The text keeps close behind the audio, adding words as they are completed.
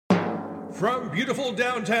From beautiful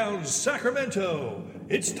downtown Sacramento,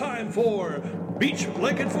 it's time for Beach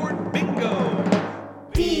Blanket Fort Bingo.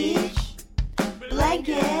 Beach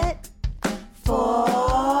Blanket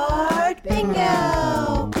Fort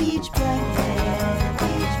Bingo. Beach Blanket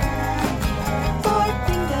Fort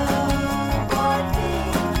Bingo. Fort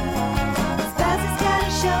Bingo. Spaz has got a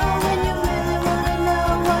show when you really want to know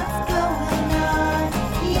what's going on.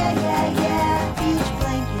 Yeah, yeah, yeah. Beach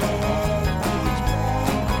Blanket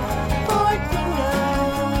Fort Bingo.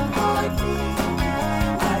 Fort Bingo.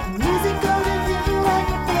 Art and music, golden view, and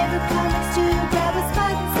your favorite comics too. Grab a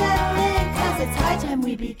spot and settle in, 'cause it's high time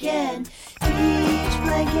we begin. Beach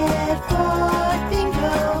Blanket Fort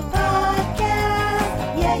Bingo Podcast.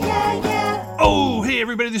 Yeah, yeah, yeah. Oh, hey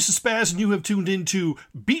everybody, this is Spaz, and you have tuned into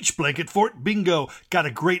Beach Blanket Fort Bingo. Got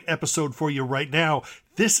a great episode for you right now.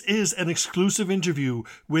 This is an exclusive interview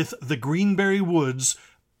with the Greenberry Woods,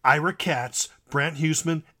 Ira Katz, Brandt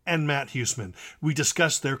Huseman, and Matt Huseman. We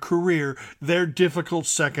discussed their career, their difficult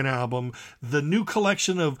second album, the new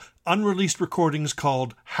collection of unreleased recordings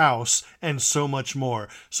called House, and so much more.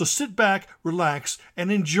 So sit back, relax,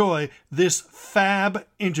 and enjoy this fab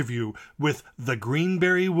interview with the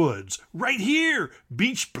Greenberry Woods. Right here,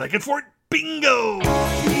 Beach Blanket Fort Bingo!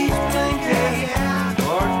 Beach Blanket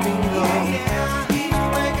Fort Bingo. Beach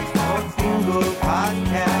Blanket Fort Bingo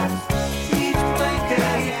Podcast. Beach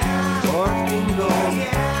Blanket Fort Bingo.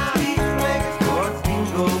 Beach Blanket Fort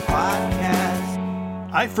Bingo Podcast.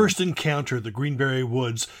 I first encountered the Greenberry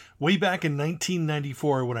Woods way back in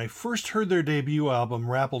 1994 when I first heard their debut album,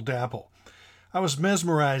 Rapple Dapple. I was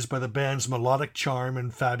mesmerized by the band's melodic charm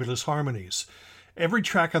and fabulous harmonies. Every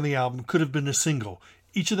track on the album could have been a single,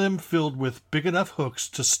 each of them filled with big enough hooks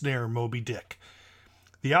to snare Moby Dick.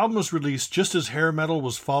 The album was released just as hair metal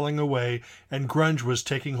was falling away and grunge was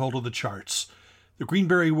taking hold of the charts. The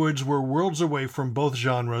Greenberry Woods were worlds away from both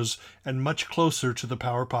genres and much closer to the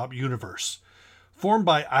power pop universe. Formed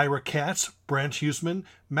by Ira Katz, Brandt Huseman,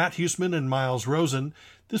 Matt Huseman, and Miles Rosen,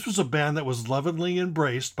 this was a band that was lovingly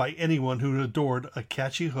embraced by anyone who adored a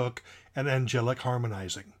catchy hook and angelic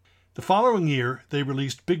harmonizing. The following year, they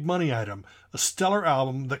released Big Money Item, a stellar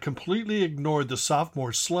album that completely ignored the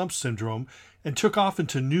sophomore slump syndrome and took off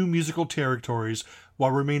into new musical territories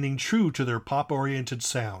while remaining true to their pop-oriented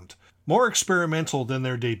sound. More experimental than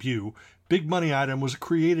their debut, Big Money Item was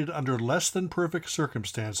created under less than perfect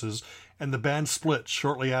circumstances, and the band split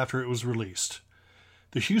shortly after it was released.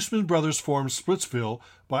 The Huseman brothers formed Splitsville,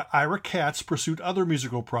 while Ira Katz pursued other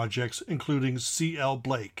musical projects, including C.L.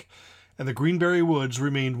 Blake, and the Greenberry Woods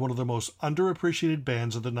remained one of the most underappreciated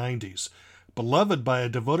bands of the 90s, beloved by a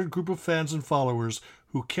devoted group of fans and followers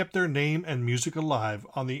who kept their name and music alive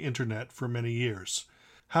on the internet for many years.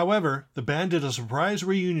 However, the band did a surprise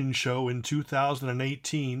reunion show in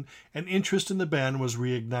 2018, and interest in the band was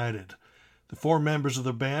reignited. The four members of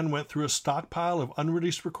the band went through a stockpile of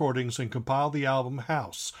unreleased recordings and compiled the album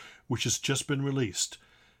House, which has just been released.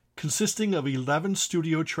 Consisting of 11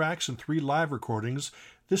 studio tracks and 3 live recordings,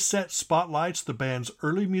 this set spotlights the band's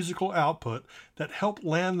early musical output that helped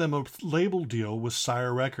land them a label deal with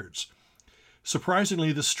Sire Records.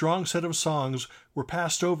 Surprisingly, the strong set of songs were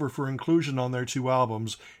passed over for inclusion on their 2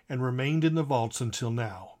 albums and remained in the vaults until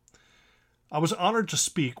now. I was honored to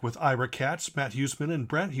speak with Ira Katz, Matt Huseman, and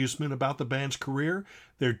Brandt Huseman about the band's career,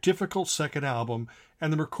 their difficult second album,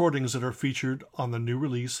 and the recordings that are featured on the new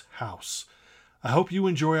release, House. I hope you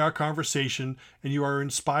enjoy our conversation and you are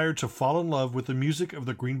inspired to fall in love with the music of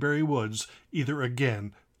the Greenberry Woods, either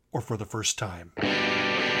again or for the first time.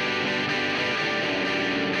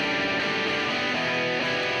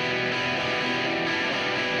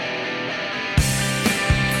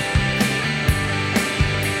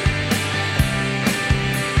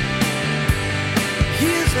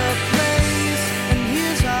 Here's a place and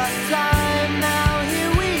here's our time. Now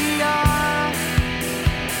here we are,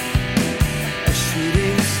 a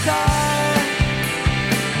shooting star.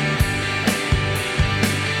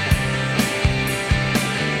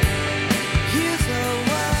 Here's a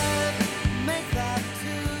word, make that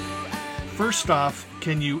two. First off,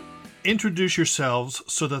 can you introduce yourselves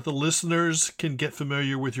so that the listeners can get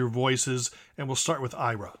familiar with your voices? And we'll start with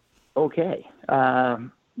Ira. Okay.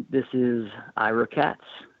 This is Ira Katz,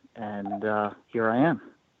 and here I am.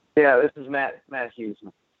 Yeah, this is Matt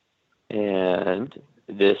Huseman. And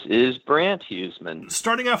this is Brandt Huseman.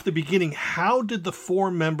 Starting off the beginning, how did the 4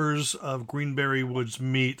 members of Greenberry Woods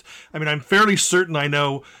meet? I mean, I'm fairly certain I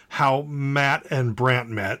know how Matt and Brandt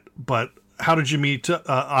met, but how did you meet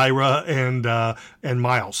Ira and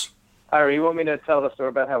Miles? Ira, you want me to tell the story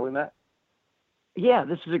about how we met? Yeah,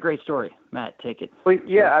 this is a great story. Matt, take it. Well,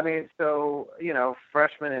 yeah, I mean, so,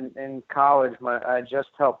 freshman in college, I just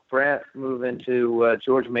helped Brandt move into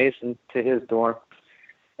George Mason to his dorm.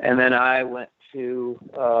 And then I went to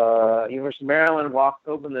University of Maryland,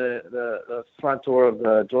 opened the front door of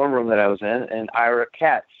the dorm room that I was in, and Ira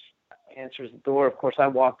Katz answers the door. Of course, I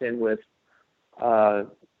walked in with a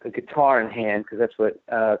guitar in hand, because that's what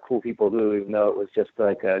cool people do, even though it was just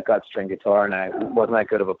like a gut string guitar, and I wasn't that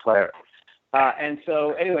good of a player. And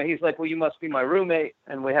so, anyway, he's like, well, you must be my roommate.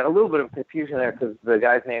 And we had a little bit of confusion there, because the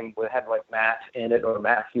guy's name had like Matt in it or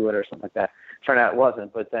Matthew in it or something like that. Turned out it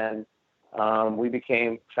wasn't. But then we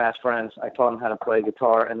became fast friends. I taught him how to play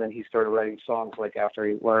guitar, and then he started writing songs like after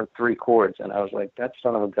he learned 3 chords. And I was like, that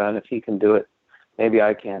son of a gun, if he can do it, maybe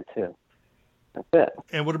I can too. That's it.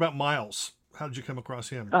 And what about Miles? How did you come across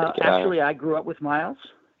him? Actually, I grew up with Miles.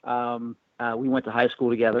 We went to high school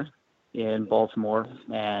together in Baltimore,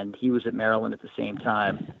 and he was at Maryland at the same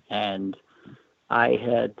time. And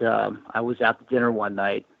I was out to dinner one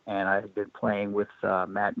night, and I had been playing with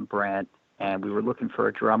Matt and Brandt, and we were looking for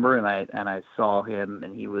a drummer, and I saw him,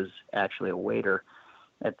 and he was actually a waiter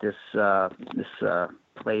at this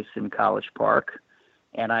place in College Park.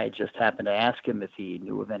 And I just happened to ask him if he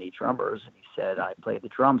knew of any drummers, and he said, I play the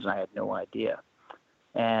drums, and I had no idea.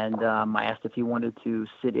 And I asked if he wanted to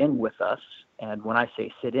sit in with us. And when I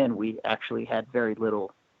say sit in, we actually had very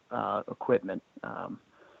little equipment.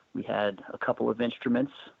 We had a couple of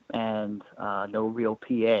instruments and no real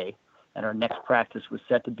PA. And our next practice was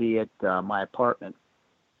set to be at my apartment.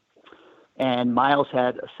 And Miles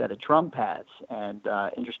had a set of drum pads. And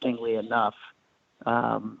interestingly enough,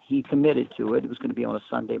 he committed to it. It was going to be on a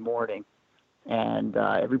Sunday morning. And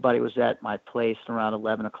everybody was at my place around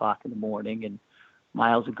 11 o'clock in the morning. And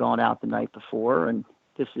Miles had gone out the night before, and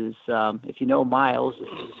this is, if you know Miles,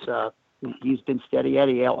 he's been steady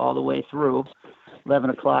Eddie all the way through. 11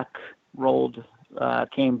 o'clock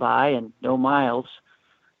came by, and no Miles.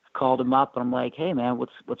 Called him up, and I'm like, hey, man,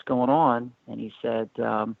 what's going on? And he said,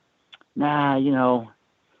 nah,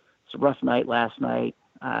 it's a rough night last night.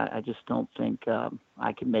 I just don't think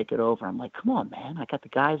I can make it over. I'm like, come on, man, I got the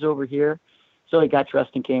guys over here. So he got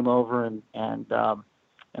dressed and came over, and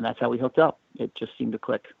that's how we hooked up. It just seemed to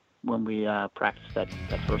click when we practiced that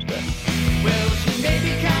first day. Well, she may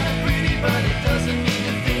be kind of pretty, but it doesn't mean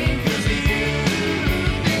a thing, 'cause you've been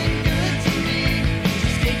good to me.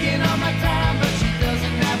 She's taking all my time, but she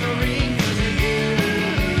doesn't have a ring, 'cause you've been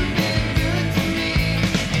good to me.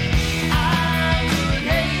 I would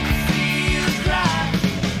hate to see you cry.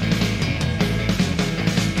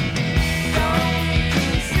 Don't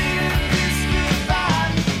consider this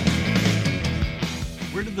goodbye.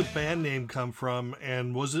 Where did the band name come from,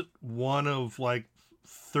 and was it one of like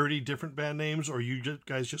 30 different band names, or you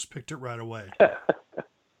guys just picked it right away?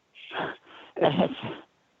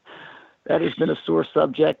 That has been a sore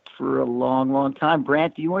subject for a long, long time.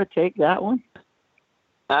 Brandt, do you want to take that one?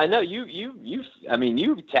 No, you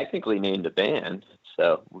technically named the band,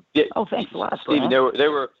 so. Oh, thanks a lot, Stephen. Brandt.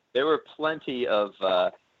 There were plenty of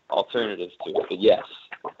alternatives to it, but yes,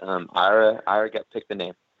 Ira got picked the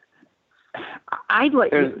name.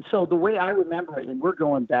 So the way I remember it, and we're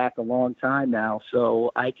going back a long time now, so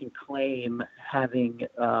I can claim having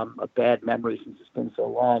a bad memory since it's been so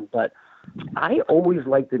long, but I always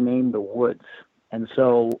liked the name The Woods. And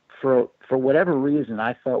so for whatever reason,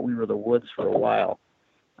 I thought we were The Woods for a while.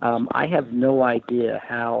 I have no idea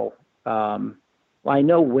how, I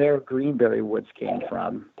know where Greenberry Woods came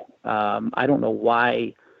from. I don't know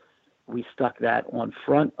why we stuck that on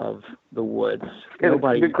front of the woods.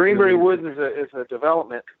 The Greenberry Woods is a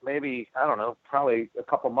development, maybe, I don't know, probably a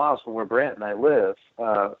couple miles from where Brandt and I live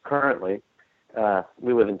currently.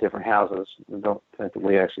 We live in different houses. We don't think that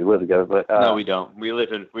we actually live together, but no, we don't. We're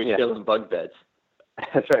still in bunk beds.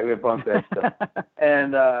 That's right, we have bunk beds still.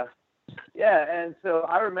 And and so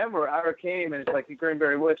I remember Ira came, and it's like the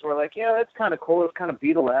Greenberry Woods. We're like, yeah, that's kind of cool. It's kind of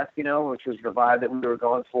Beatlesque, which was the vibe that we were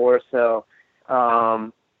going for. So.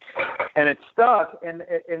 And it stuck, and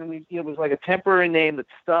it was like a temporary name that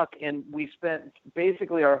stuck, and we spent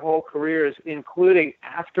basically our whole careers, including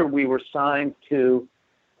after we were signed to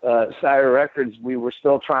Sire Records, we were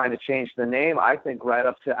still trying to change the name, I think, right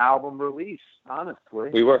up to album release, honestly.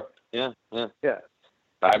 We were, yeah.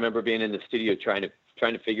 I remember being in the studio trying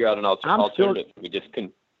to figure out an alternative. We just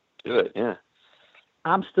couldn't do it, yeah.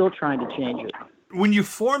 I'm still trying to change it. When you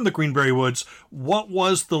formed the Greenberry Woods, what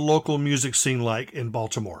was the local music scene like in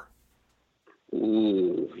Baltimore?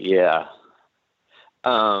 Ooh, yeah.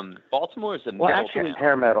 Baltimore is a metal town.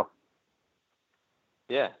 Hair metal.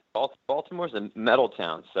 Yeah, Baltimore's a metal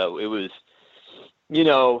town. So it was,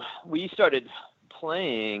 we started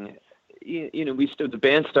playing the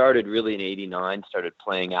band started really in '89, started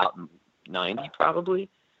playing out in '90 probably,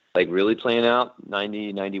 like really playing out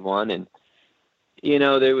 '90, '91, and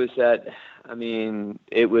there was that. I mean,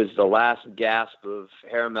 it was the last gasp of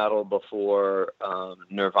hair metal before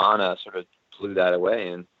Nirvana sort of blew that away,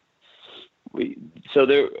 and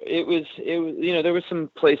there were some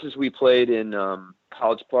places we played in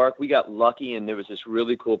College Park. We got lucky, and there was this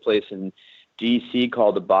really cool place in DC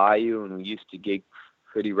called the Bayou, and we used to gig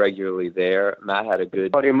pretty regularly there. Matt had a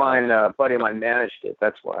good buddy of mine managed it.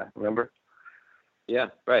 That's why. Remember? Yeah,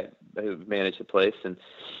 right. Who managed the place, and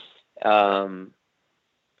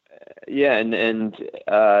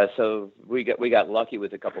so we got lucky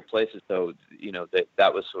with a couple places. So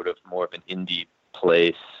that was sort of more of an indie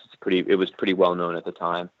place. It was pretty well known at the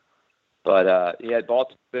time. But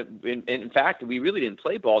Baltimore. In fact, we really didn't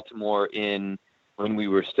play Baltimore when we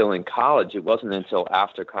were still in college. It wasn't until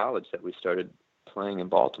after college that we started playing in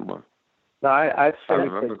Baltimore. No, I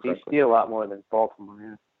remember DC a lot more than Baltimore.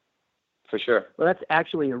 Yeah. For sure. Well, that's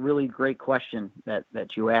actually a really great question that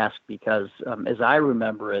you asked, because as I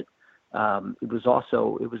remember it, it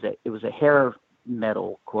was a hair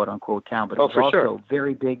metal quote unquote town, but it was also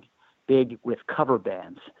very big with cover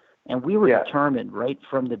bands, and we were determined right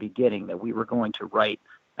from the beginning that we were going to write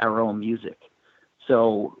our own music.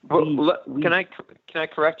 So can I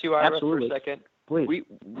correct you, Ira, absolutely. For a second? Please.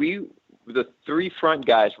 We the three front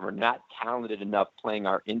guys were not talented enough playing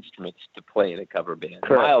our instruments to play in a cover band.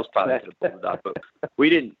 Correct. Miles probably could have pulled it off, but we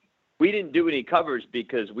didn't do any covers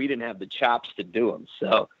because we didn't have the chops to do them.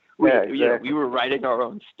 So we were writing our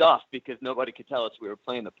own stuff because nobody could tell us we were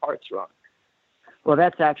playing the parts wrong. Well,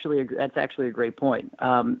 that's actually a great point,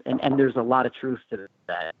 and there's a lot of truth to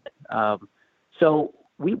that. So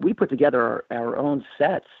we put together our own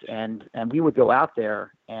sets, and we would go out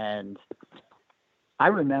there, and I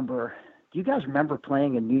remember. Do you guys remember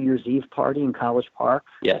playing a New Year's Eve party in College Park?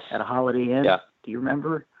 Yes. At a Holiday Inn? Yeah. Do you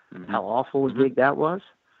remember how awful a gig that was?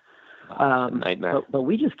 Nightmare. But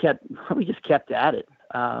we just kept at it.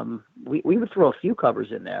 We would throw a few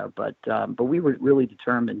covers in there, but we were really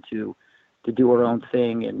determined to do our own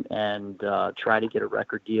thing and try to get a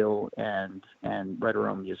record deal and write our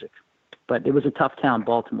own music. But it was a tough town.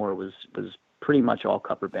 Baltimore was pretty much all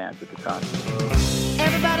cover bands at the time.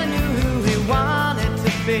 Everybody knew who he wanted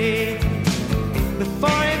to be before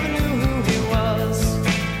he even knew who he was.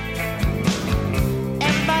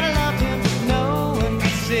 Everybody loved him, but no one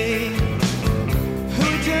could see who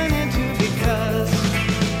he turned into, because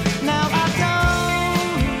now I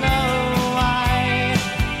don't know why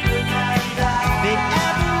they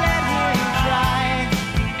ever let him try.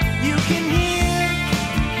 You can hear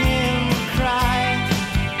him cry,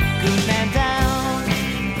 good man down.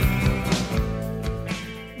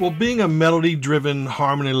 Well, being a melody-driven,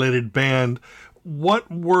 harmony-laden band,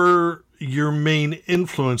 what were your main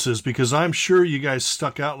influences? Because I'm sure you guys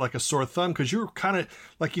stuck out like a sore thumb, because you were kind of,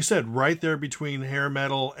 like you said, right there between hair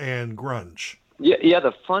metal and grunge. Yeah.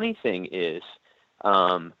 The funny thing is,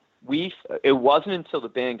 it wasn't until the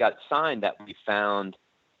band got signed that we found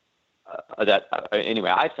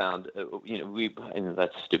I found, and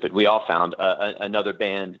that's stupid. We all found another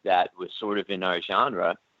band that was sort of in our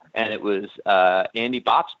genre, and it was Andy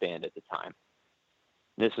Bopp's band at the time.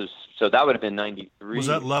 That would have been '93. Was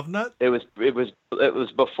that Love Nut? It was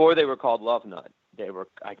before they were called Love Nut.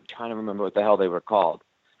 I'm trying to remember what the hell they were called,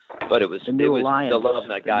 but it was the New Alliance. The Love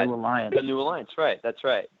Nut guys. The New Alliance, right? That's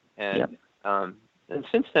right. And and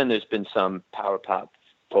since then, there's been some power pop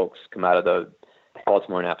folks come out of the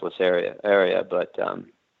Baltimore Annapolis area, but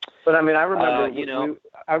I mean, I remember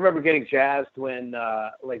I remember getting jazzed when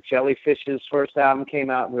like Jellyfish's first album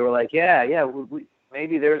came out, and we were like,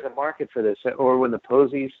 maybe there's a market for this. Or when the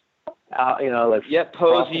Posies,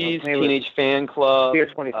 Posies, Teenage Fan Club, Pier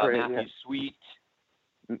 23, Matthew Sweet,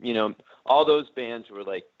 all those bands were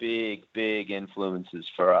like big influences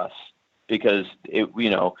for us, because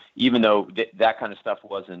even though that kind of stuff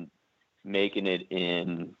wasn't making it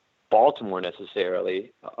in Baltimore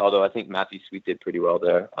necessarily, although I think Matthew Sweet did pretty well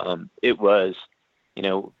there. It was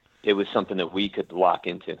something that we could lock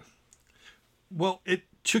into. Well, it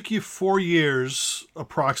took you 4 years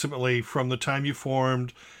approximately from the time you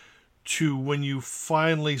formed to when you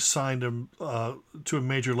finally signed to a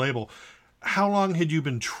major label. How long had you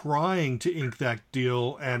been trying to ink that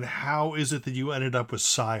deal, and how is it that you ended up with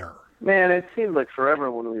Sire? Man, it seemed like forever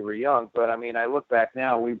when we were young, but I mean, I look back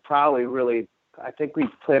now, we probably I think we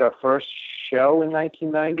played our first show in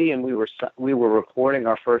 1990, and we were recording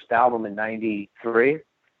our first album in '93.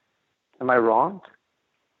 Am I wrong?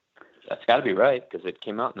 That's got to be right, because it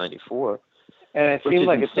came out in '94. And it seemed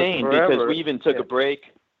like insane, because we even took a break.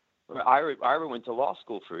 Ira went to law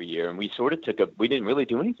school for a year, and we sort of we didn't really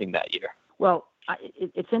do anything that year. Well,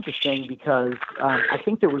 it's interesting because I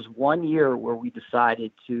think there was one year where we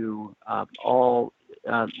decided to all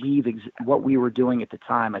leave what we were doing at the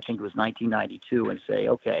time. I think it was 1992, and say,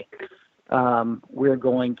 okay, we're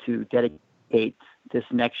going to dedicate this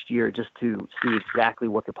next year just to see exactly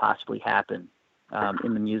what could possibly happen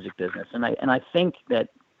in the music business. And I think that,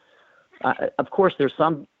 of course, there's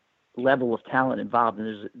some level of talent involved,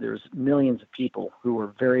 and there's millions of people who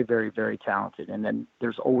are very, very, very talented, and then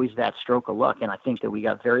there's always that stroke of luck. And I think that we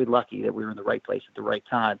got very lucky that we were in the right place at the right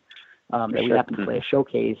time. That we happened to play a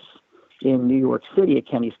showcase in New York City at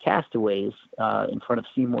Kenny's Castaways in front of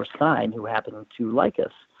Seymour Stein, who happened to like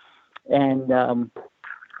us. And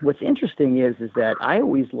what's interesting is that I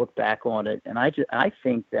always look back on it, and I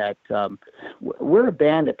think that we're a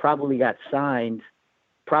band that probably got signed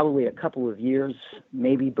probably a couple of years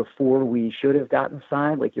maybe before we should have gotten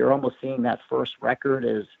signed. Like, you're almost seeing that first record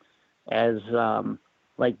as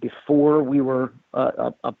like before we were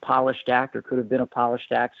a polished act, or could have been a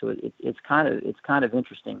polished act. So it's kind of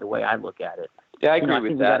interesting the way I look at it. Yeah, I agree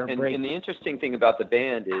with that. And the interesting thing about the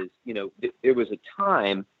band is, there was a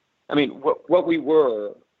time. I mean, what we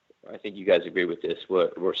were, I think you guys agree with this,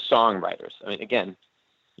 were songwriters. I mean, again,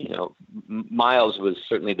 Miles was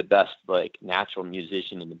certainly the best, like, natural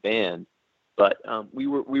musician in the band, but we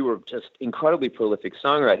were just incredibly prolific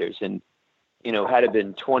songwriters. And, had it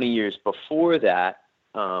been 20 years before that,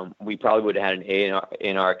 we probably would have had an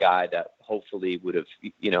A&R guy that hopefully would have,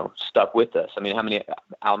 stuck with us. I mean, how many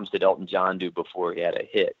albums did Elton John do before he had a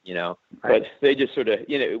hit, Right. But they just sort of,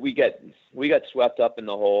 we got swept up in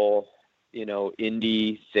the whole,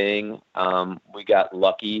 indie thing. We got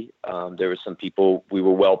lucky. There were some people, we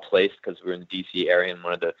were well placed because we were in the DC area, and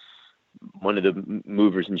one of the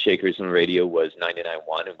movers and shakers on the radio was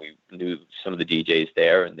 99.1, and we knew some of the DJs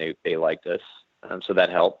there, and they liked us. So that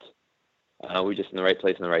helped. We were just in the right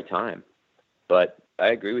place in the right time. But I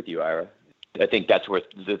agree with you, Ira. I think that's where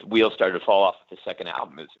the wheels started to fall off the second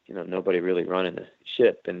album. Is nobody really running the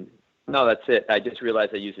ship. And no, that's it. I just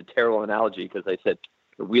realized I used a terrible analogy because I said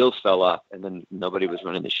the wheels fell off, and then nobody was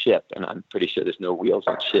running the ship. And I'm pretty sure there's no wheels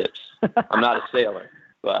on ships. I'm not a sailor,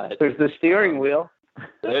 but There's the steering wheel.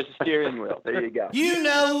 There's a steering wheel. There you go. You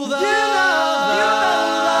know the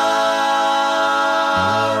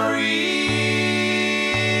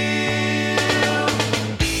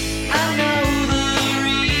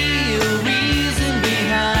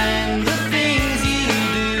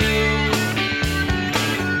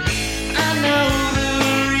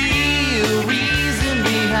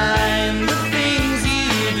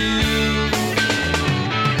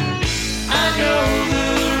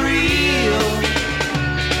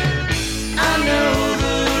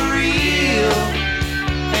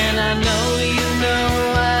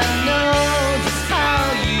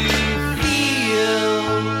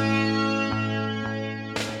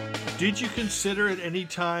Did you consider at any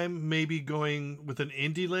time maybe going with an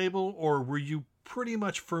indie label, or were you pretty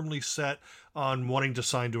much firmly set on wanting to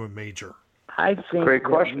sign to a major? I think Great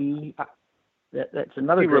question. That's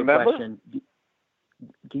another great question.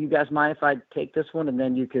 Do you guys mind if I take this one, and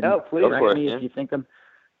then you can correct me if you think I'm...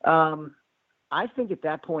 I think at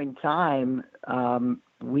that point in time,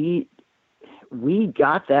 we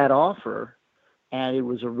got that offer, and it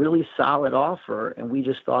was a really solid offer, and we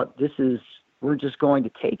just thought we're just going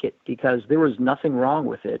to take it because there was nothing wrong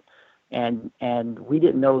with it. And we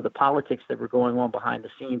didn't know the politics that were going on behind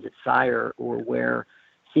the scenes at Sire, or where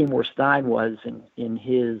Seymour Stein was in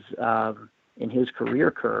his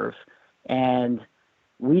career curve. And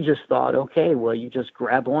we just thought, okay, well, you just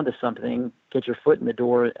grab onto something, get your foot in the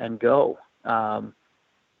door, and go.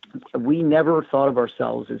 We never thought of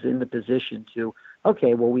ourselves as in the position to,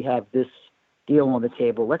 okay, well, we have this deal on the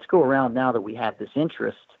table. Let's go around now that we have this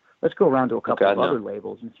interest. Let's go around to a couple of other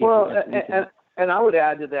labels and see. And I would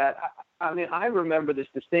add to that. I mean, I remember this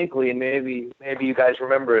distinctly, and maybe you guys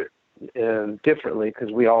remember it differently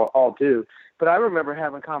because we all do. But I remember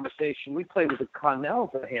having a conversation. We played with the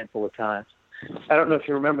Connells a handful of times. I don't know if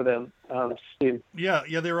you remember them, Steve. Yeah,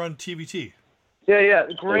 they were on TVT. Yeah,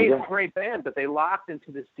 great band, but they locked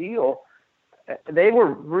into this deal. They were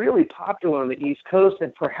really popular on the East Coast,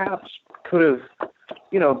 and perhaps could have,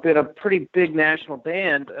 been a pretty big national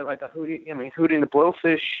band, like a Hootie and the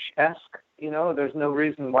Blowfish-esque. There's no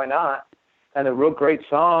reason why not. And they're real great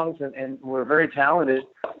songs, and were very talented.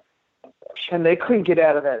 And they couldn't get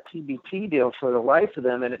out of that TBT deal for the life of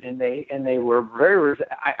them, and they were very.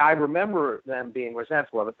 I remember them being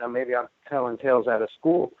resentful of it. Now maybe I'm telling tales out of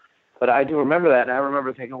school, but I do remember that, and I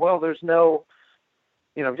remember thinking, well, there's no,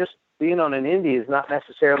 just being on an indie is not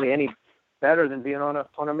necessarily any better than being on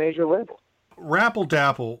a major label. Rapple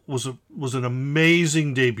Dapple was an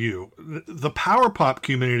amazing debut. The power pop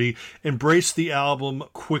community embraced the album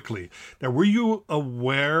quickly. Now, were you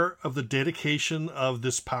aware of the dedication of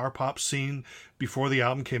this power pop scene before the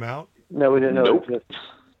album came out? No, we didn't know. Nope. It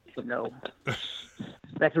existed. No.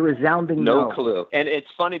 That's a resounding No no. clue. And it's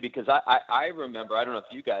funny because I remember, I don't know if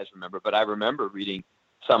you guys remember, but I remember reading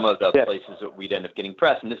some of the places that we'd end up getting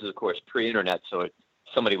pressed. And this is, of course, pre-internet, so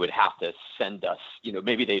somebody would have to send us,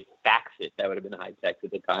 maybe they'd fax it. That would have been high tech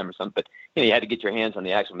at the time or something. But, you had to get your hands on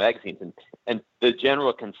the actual magazines. And the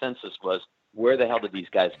general consensus was, where the hell did these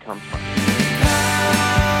guys come from?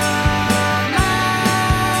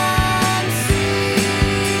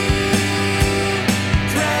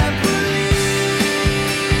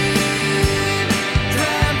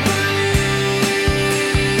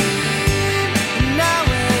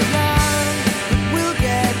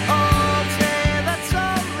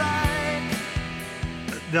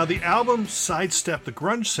 Now, the album sidestepped the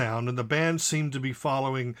grunge sound, and the band seemed to be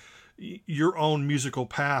following your own musical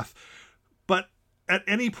path. But at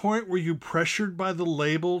any point, were you pressured by the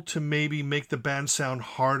label to maybe make the band sound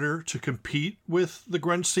harder to compete with the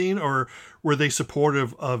grunge scene, or were they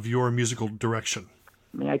supportive of your musical direction?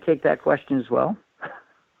 May I take that question as well?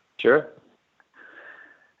 Sure.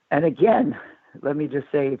 And again, let me just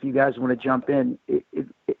say, if you guys want to jump in,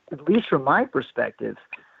 at least from my perspective,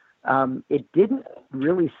 it didn't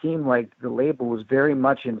really seem like the label was very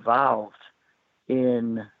much involved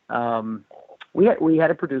in. We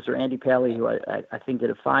had a producer, Andy Paley, who I think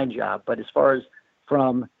did a fine job. But as far as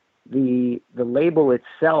from the label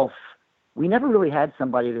itself, we never really had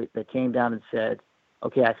somebody that came down and said,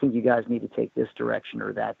 "Okay, I think you guys need to take this direction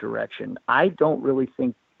or that direction." I don't really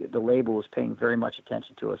think the label was paying very much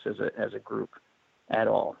attention to us as a group at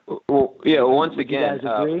all. Well, yeah. Well, once again,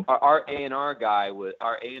 our A&R guy was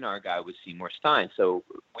Seymour Stein, so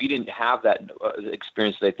we didn't have that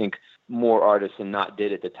experience that I think more artists and not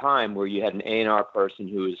did at the time, where you had an A&R person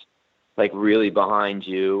who was like really behind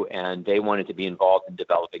you, and they wanted to be involved in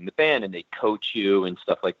developing the band, and they coach you and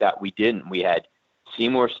stuff like that. We didn't. We had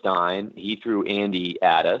Seymour Stein. He threw Andy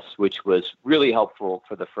at us, which was really helpful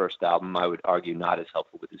for the first album. I would argue not as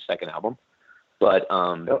helpful with the second album. But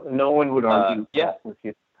no one would argue with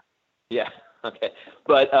you. Yeah. Okay.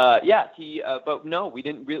 But but no, we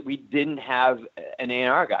didn't have an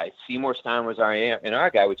A&R guy. Seymour Stein was our A&R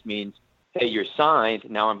guy, which means, hey, you're signed.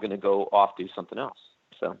 Now I'm going to go off do something else.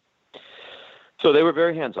 So they were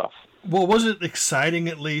very hands off. Well, was it exciting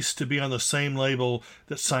at least to be on the same label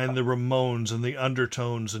that signed the Ramones and the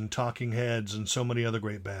Undertones and Talking Heads and so many other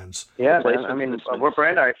great bands? Yeah, man. I mean, we're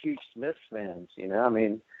Brandt and I are huge Smiths fans. I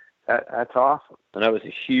mean. That's awesome. And I was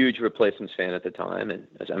a huge Replacements fan at the time, and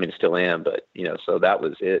I mean, still am, but, so that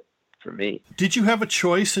was it for me. Did you have a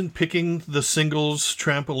choice in picking the singles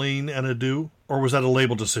Trampoline and Adieu, or was that a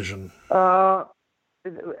label decision? We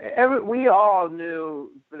all knew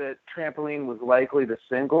that Trampoline was likely the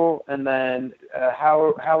single, and then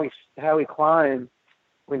Howie Klein,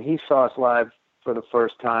 when he saw us live for the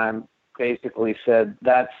first time, basically said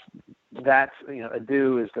that's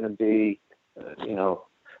Adieu is going to be,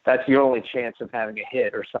 that's your only chance of having a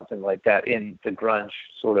hit or something like that in the grunge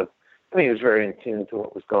sort of. I mean, he was very in tune to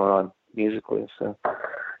what was going on musically. So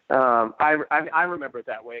I remember it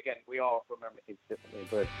that way. Again, we all remember things differently,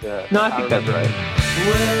 but no, I think that's right.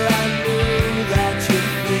 Well, I knew that your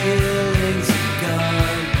feelings are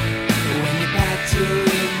gone when you packed your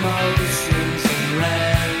emotions and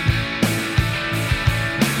ran,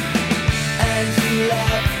 and you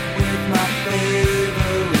left with my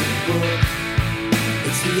favorite book.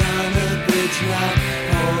 It's the unabridged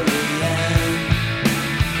Napoleon.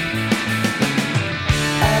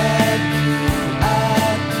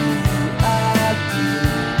 Adieu,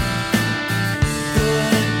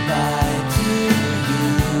 goodbye to you.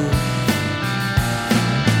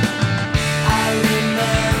 I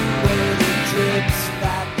remember the trips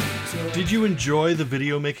back to. Did you enjoy the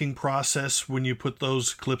video making process when you put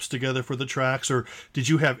those clips together for the tracks, or did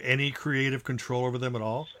you have any creative control over them at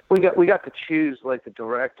all? We got to choose like the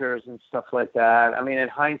directors and stuff like that. I mean, in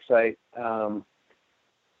hindsight,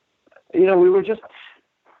 we were just.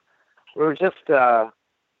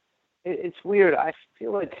 It's weird. I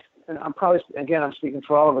feel like, and I'm speaking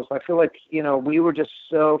for all of us. I feel like we were just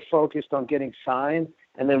so focused on getting signed,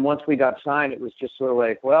 and then once we got signed, it was just sort of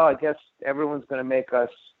like, well, I guess everyone's going to make us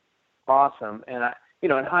awesome. And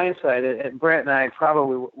in hindsight, and Brandt and I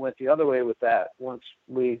probably went the other way with that once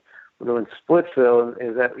we were doing Splitsville,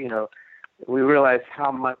 is that we realized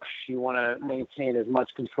how much you want to maintain as much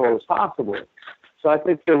control as possible. So I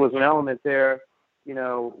think there was an element there,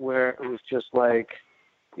 where it was just like,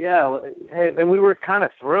 Yeah, hey, and we were kind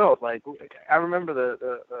of thrilled. Like, I remember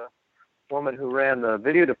the woman who ran the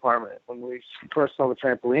video department when we first saw the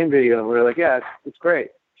trampoline video. We were like, yeah, it's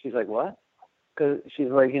great. She's like, what? Because she's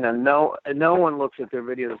like, no one looks at their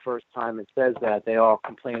video the first time and says that. They all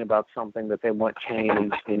complain about something that they want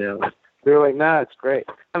changed. We were like, nah, it's great.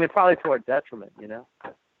 I mean, probably to our detriment.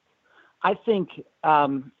 I think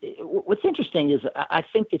what's interesting is I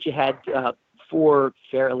think that you had 4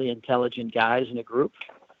 fairly intelligent guys in a group,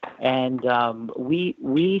 and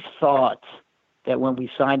we thought that when we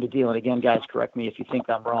signed the deal, and again, guys, correct me if you think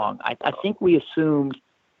I'm wrong, I think we assumed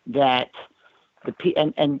that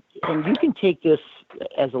and you can take this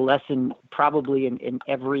as a lesson probably in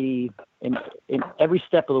every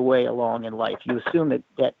step of the way along in life. You assume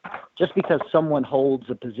that just because someone holds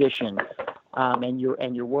a position and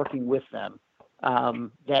you're working with them,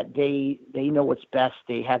 that they know what's best,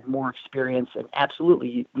 they have more experience, and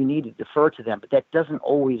absolutely you need to defer to them, but that doesn't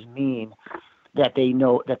always mean that they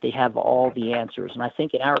know that they have all the answers. And I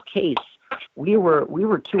think in our case, we were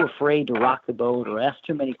too afraid to rock the boat or ask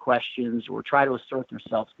too many questions or try to assert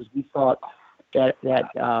ourselves, because we thought that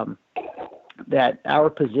our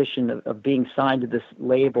position of being signed to this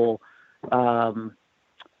label, what's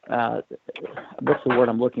the word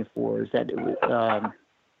I'm looking for? Is that it was,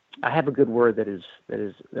 I have a good word that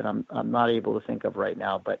I'm not able to think of right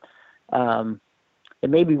now, but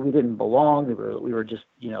and maybe we didn't belong. We were just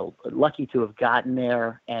lucky to have gotten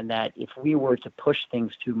there, and that if we were to push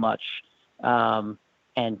things too much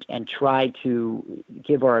and try to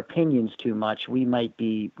give our opinions too much, we might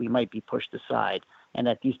be pushed aside, and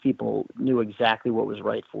that these people knew exactly what was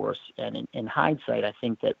right for us. And in hindsight, I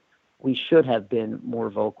think that we should have been more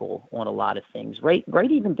vocal on a lot of things, right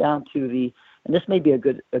even down to and this may be a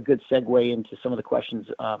good segue into some of the questions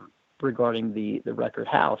regarding the record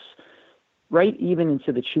house, right even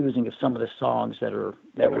into the choosing of some of the songs that were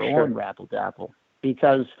on Rapple Dapple,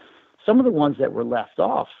 because some of the ones that were left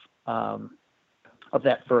off of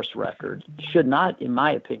that first record should not, in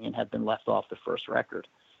my opinion, have been left off the first record.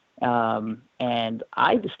 And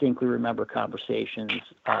I distinctly remember conversations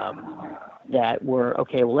that were,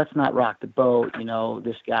 okay, well, let's not rock the boat.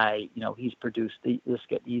 This guy, he's produced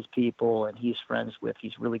these people, and he's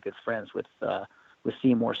really good friends with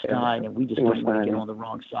Seymour Stein, and we just don't want to get on the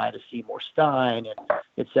wrong side of Seymour Stein, and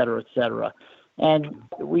et cetera, et cetera. And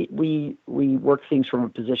we work things from a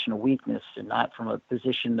position of weakness and not from a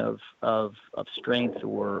position of strength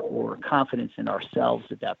or confidence in ourselves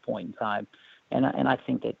at that point in time. And I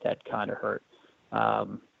think that kind of hurt,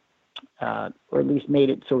 or at least made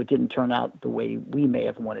it so it didn't turn out the way we may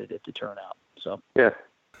have wanted it to turn out. So yeah.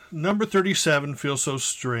 Number 37, Feels So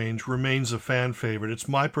Strange, remains a fan favorite. It's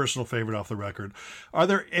my personal favorite off the record. Are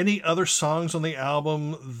there any other songs on the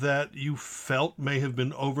album that you felt may have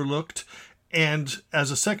been overlooked? And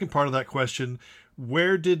as a second part of that question,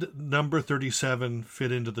 where did number 37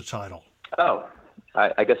 fit into the title? Oh,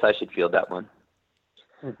 I guess I should field that one.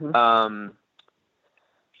 Mm-hmm.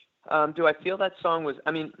 Do I feel that song was,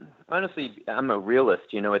 honestly, I'm a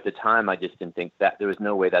realist, at the time I just didn't think that there was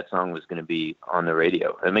no way that song was going to be on the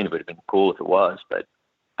radio. It would have been cool if it was, but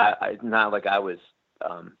it's not like I was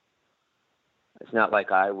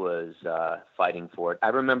fighting for it.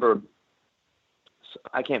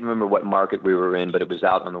 I can't remember what market we were in, but it was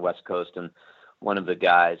out on the West Coast, and one of the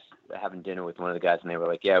guys, having dinner with one of the guys, and they were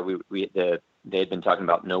like, yeah, they had been talking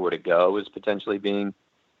about Nowhere to Go as potentially being,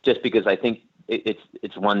 just because I think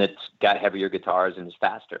it's one that's got heavier guitars and is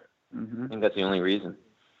faster. Mm-hmm. I think that's the only reason.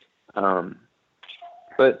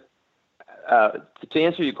 But to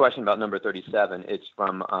answer your question about number 37, it's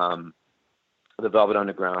from the Velvet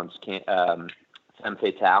Underground's Femme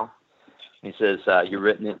Fatale. He says, you're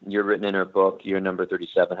written in her book, you're number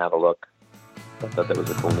 37, have a look. I thought that was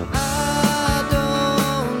a cool name.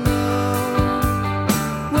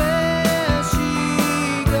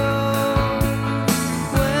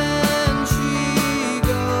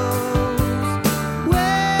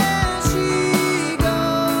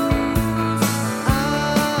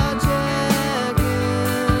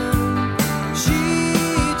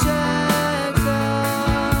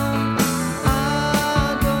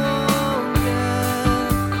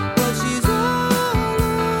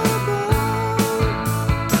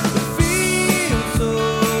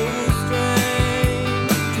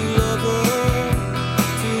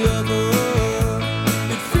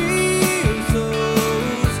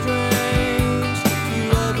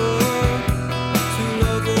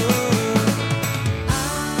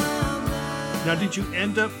 Now, did you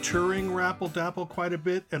end up touring Rapple Dapple quite a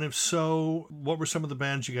bit? And if so, what were some of the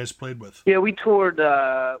bands you guys played with? Yeah, we toured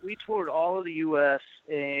all of the U.S.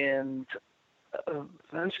 and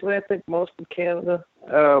eventually, I think, most of Canada.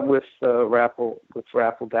 with Rapple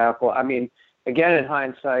Dapple. I mean, again, in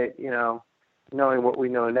hindsight, knowing what we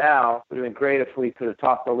know now, it would have been great if we could have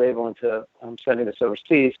talked the label into sending this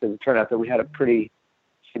overseas, because it turned out that we had a pretty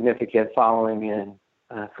significant following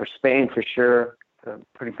for Spain for sure.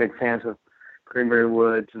 Pretty big fans of Greenberry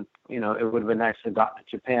Woods, and it would have been nice to have gotten to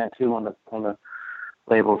Japan too when the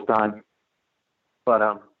label's done.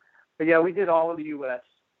 But yeah, we did all of the U.S.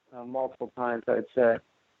 Multiple times, I'd say,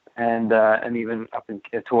 and even up in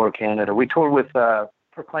tour Canada. We toured with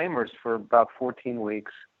Proclaimers for about 14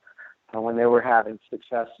 weeks. When they were having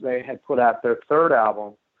success, they had put out their third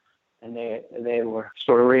album, and they were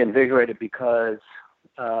sort of reinvigorated because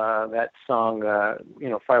that song,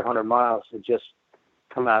 500 Miles, had just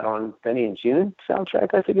come out on Benny and June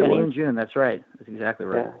soundtrack, I think it was. Benny and June, that's right. That's exactly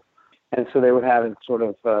right. Yeah. And so they were having sort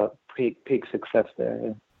of peak success there.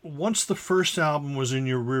 Yeah. Once the first album was in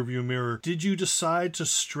your rearview mirror, did you decide to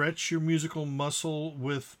stretch your musical muscle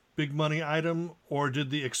with Big Money Item, or did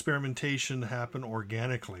the experimentation happen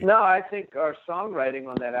organically? No, I think our songwriting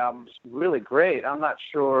on that album is really great. I'm not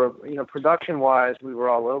sure, production-wise, we were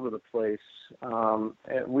all over the place.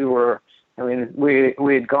 We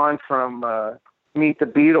had gone from Meet the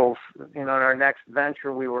Beatles, on our next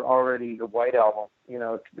venture, we were already the White Album. We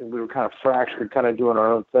were kind of fractured, kind of doing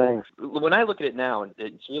our own things. When I look at it now,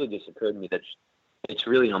 it's really just occurred to me that it's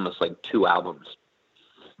really almost like two albums.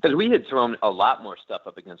 Because we had thrown a lot more stuff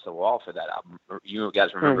up against the wall for that album. You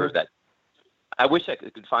guys remember that? I wish I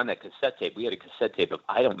could find that cassette tape. We had a cassette tape of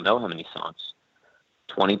I don't know how many songs,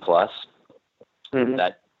 20 plus,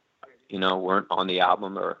 that weren't on the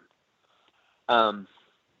album or.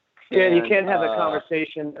 Yeah, and you can't have a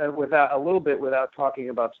conversation without talking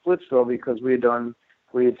about Splitsville, because we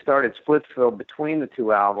had started Splitsville between the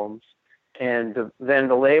two albums, and then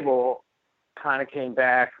the label kind of came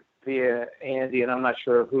back via Andy, and I'm not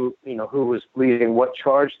sure who was leading what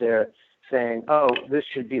charge there, saying, "Oh, this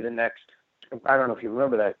should be the next." I don't know if you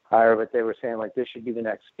remember that, Ira, but they were saying like this should be the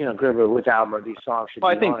next, Greenberry Woods album, or these songs should.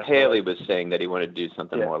 Well, be I think on it. Paley was saying that he wanted to do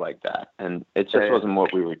something more like that, and it just wasn't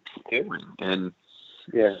what we were doing. And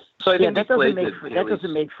so I think that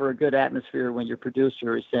doesn't make for a good atmosphere when your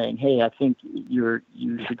producer is saying, "Hey, I think you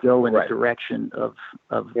should go in the direction of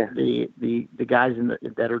the guys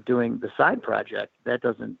that are doing the side project." That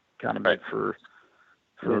doesn't kind of make for.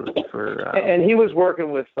 And he was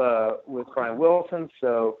working with Brian Wilson,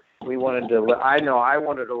 so we wanted to. I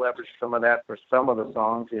wanted to leverage some of that for some of the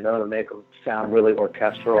songs, to make them sound really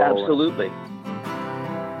orchestral. Absolutely.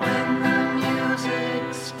 When the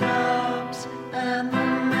music stops and the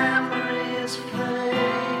memories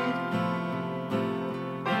fade,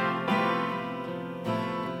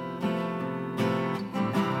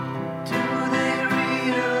 do they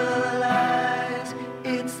realize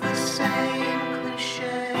it's the same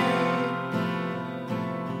cliche?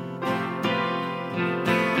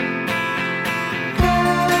 Go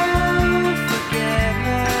forget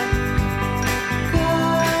her. Go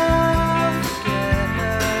forget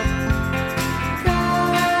her. Go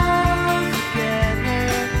forget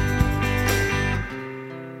her.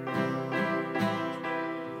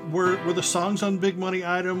 Were the songs on Big Money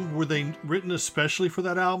Item, were they written especially for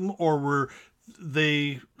that album, or were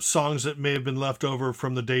they songs that may have been left over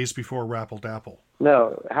from the days before Rapple Dapple?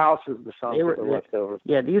 No, House is the song that were left over.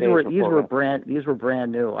 Yeah, these were brand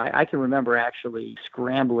new. I can remember actually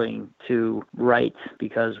scrambling to write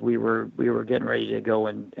because we were getting ready to go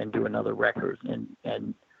and do another record,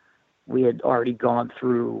 and we had already gone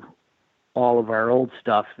through all of our old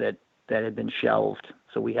stuff that had been shelved,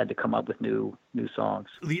 so we had to come up with new songs.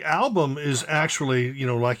 The album is actually,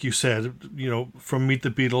 like you said, from Meet the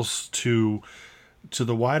Beatles to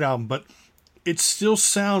the White Album, but it still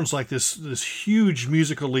sounds like this huge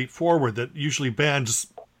musical leap forward that usually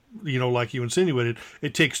bands, like you insinuated,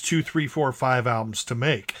 it takes 2, 3, 4, 5 albums to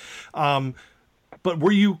make. But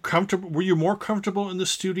were you comfortable? Were you more comfortable in the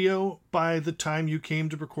studio by the time you came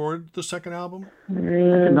to record the second album?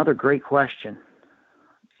 That's another great question.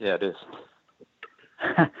 Yeah, it is.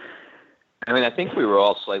 I think we were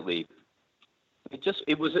all slightly.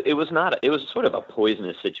 It was sort of a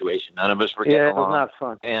poisonous situation. None of us were getting along. Yeah, it was not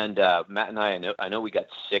fun. And Matt and I know we got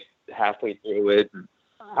sick halfway through it. And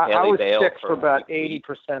I was sick for about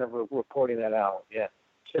 80% of recording that album. Yeah,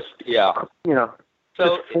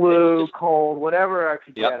 so just flu, cold, whatever I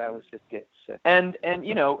could get, I was just getting sick. And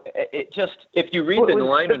it just, if you read the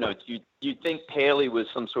liner notes, you'd think Paley was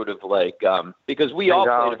some sort of like, because we all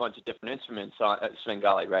played a bunch of different instruments on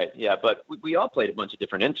Svengali, right? Yeah, but we all played a bunch of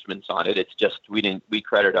different instruments on it. It's just we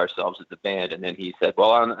credit ourselves as the band, and then he said,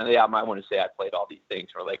 well, on the album I want to say I played all these things.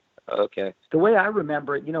 We're like, okay. The way I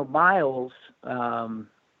remember it, Miles,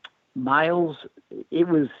 Miles, it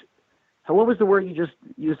was, what was the word you just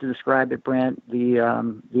used to describe it, Brandt?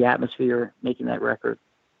 The atmosphere making that record.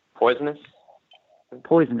 Poisonous.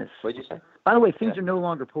 Poisonous. What did you say? By the way, things are no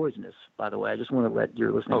longer poisonous, by the way. I just want to let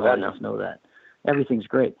your listening audience know that. Everything's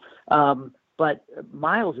great. But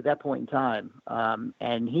Miles at that point in time,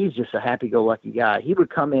 and he's just a happy-go-lucky guy, he would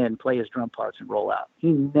come in, play his drum parts, and roll out.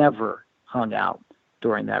 He never hung out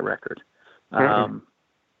during that record.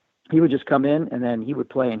 He would just come in, and then he would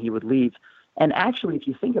play, and he would leave. And actually, if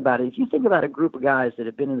you think about a group of guys that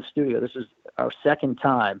have been in the studio, this is our second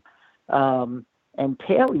time, and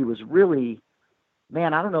Paley was really,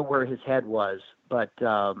 man, I don't know where his head was, but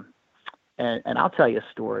and I'll tell you a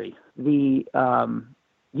story.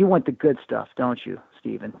 You want the good stuff, don't you,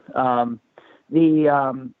 Stephen? But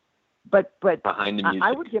behind the music.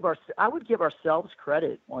 I would give ourselves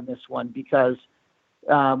credit on this one because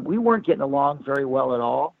we weren't getting along very well at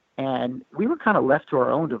all, and we were kind of left to our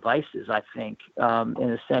own devices. I think, in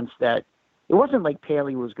a sense that it wasn't like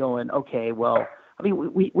Paley was going, okay, well, I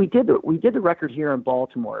mean, we did the record here in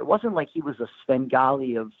Baltimore. It wasn't like he was a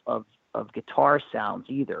Svengali of guitar sounds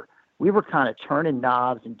either. We were kind of turning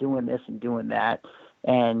knobs and doing this and doing that.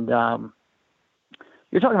 And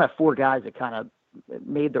you're talking about four guys that kind of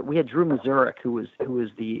made we had Drew Mazurik, who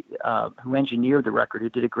engineered the record, who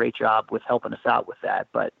did a great job with helping us out with that.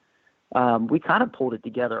 But we kind of pulled it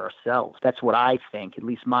together ourselves. That's what I think, at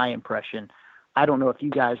least my impression. I don't know if you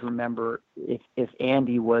guys remember if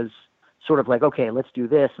Andy was sort of like, okay, let's do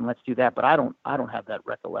this and let's do that, but I don't have that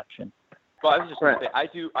recollection. Well, I was just going to say, I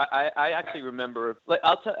do. I actually remember. Like,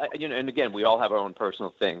 I'll tell you know, and again, we all have our own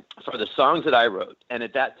personal thing. For the songs that I wrote, and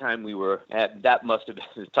at that time that must have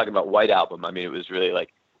been talking about White Album. I mean, it was really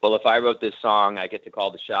like, well, if I wrote this song, I get to call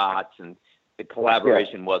the shots, and the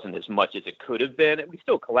collaboration wasn't as much as it could have been. And we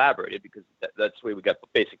still collaborated because that's the way we got the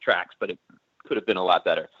basic tracks, but it could have been a lot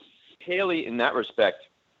better. Haley, in that respect,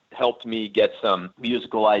 helped me get some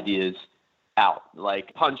musical ideas out.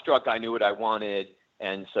 Like Punch Drunk, I knew what I wanted.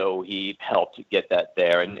 And so he helped get that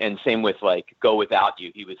there. And same with like Go Without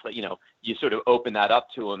You. He was like, you know, you sort of open that up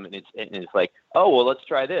to him and it's like, oh, well, let's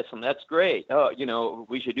try this. And that's great. Oh, you know,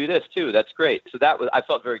 we should do this too. That's great. So I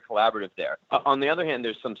felt very collaborative there. On the other hand,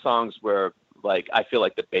 there's some songs where like, I feel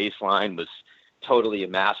like the bass line was totally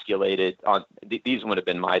emasculated these would have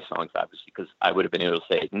been my songs, obviously, because I would have been able to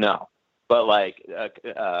say no. But like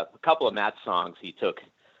a couple of Matt's songs, he took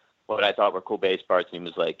what I thought were cool bass parts, and he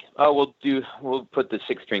was like, "Oh, we'll put the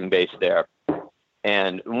 6-string bass there."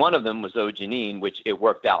 And one of them was "Oh Janine," which it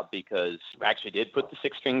worked out because I actually did put the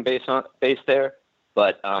 6-string bass there.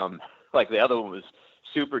 But like the other one was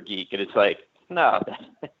Super Geek, and it's like, no,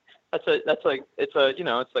 it's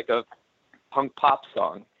like a punk pop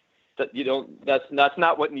song that you don't. That's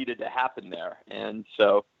not what needed to happen there, and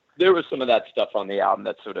so. There was some of that stuff on the album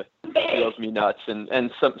that sort of feels me nuts,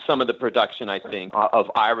 and some of the production, I think,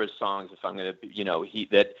 of Ira's songs. If I'm going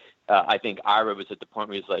to, I think Ira was at the point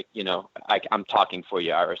where he's like, you know, I'm talking for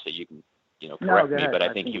you, Ira, so you can, you know, correct me. But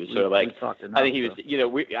I think he was sort of like, I think he was, you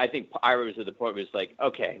know, I think Ira was at the point where he's like,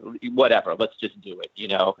 okay, whatever, let's just do it, you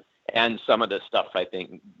know. And some of the stuff I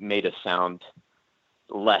think made us sound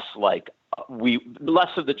less like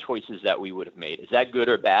less of the choices that we would have made. Is that good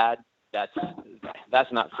or bad? That's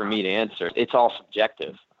not for me to answer. It's all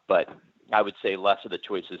subjective, but I would say less of the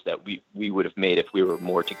choices that we would have made if we were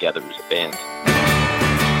more together as a band.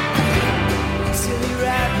 Silly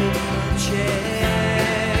rabbit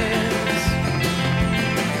chairs.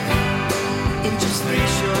 In just 3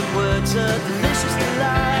 short words, a delicious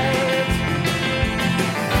delight.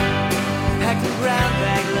 Packed in brown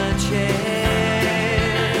bag lunches.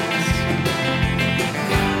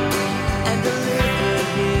 And delivered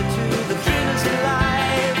here to the killers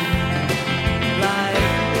alive, like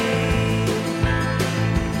me,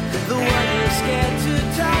 the one you're scared to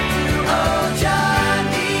talk to. Oh,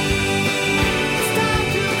 Johnny, it's time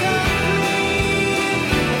to come clean.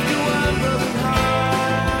 After one broken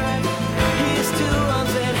heart, here's 2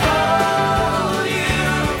 arms that hold you,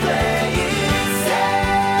 play it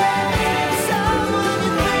safe. Someone to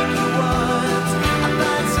make you want. I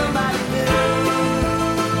find somebody new,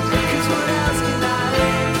 'cause what else can I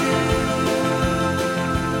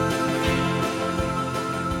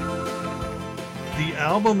The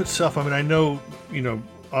album itself, I mean, I know, you know,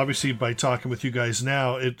 obviously by talking with you guys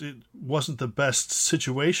now, it wasn't the best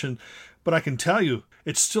situation, but I can tell you,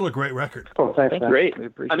 it's still a great record. Oh, thanks, man. Great. We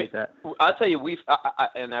appreciate that. I'll tell you,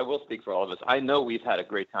 and I will speak for all of us, I know we've had a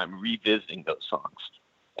great time revisiting those songs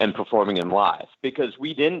and performing them live because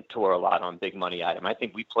we didn't tour a lot on Big Money Item. I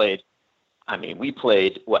think we played,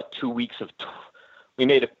 what, 2 weeks of, we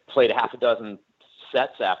played a half a dozen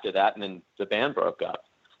sets after that, and then the band broke up.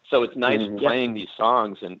 So it's nice playing these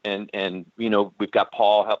songs, and we've got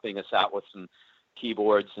Paul helping us out with some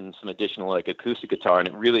keyboards and some additional like acoustic guitar, and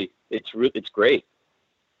it's great.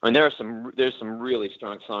 I mean, there's some really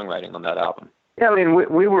strong songwriting on that album. Yeah, I mean,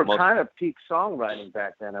 we were kind of peak songwriting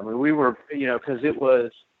back then. I mean, we were, because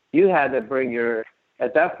you had to bring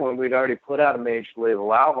at that point, we'd already put out a major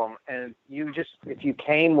label album, and if you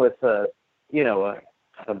came with a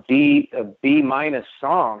B minus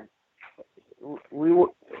song,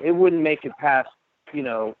 it wouldn't make it past,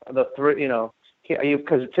 the three,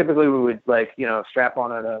 because typically we would strap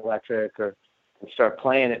on an electric or start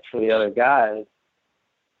playing it for the other guys,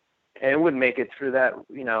 and it wouldn't make it through that,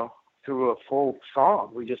 through a full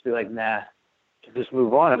song. We'd just be like, nah, just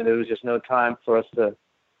move on. I mean, there was just no time for us to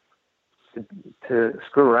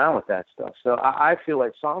screw around with that stuff. So I feel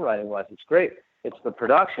like songwriting-wise, it's great. It's the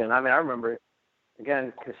production. I mean, I remember,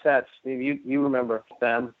 again, cassettes. Steve, you remember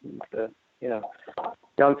them.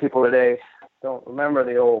 Young people today don't remember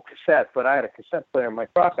the old cassette, but I had a cassette player in my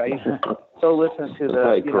truck. I used to listen to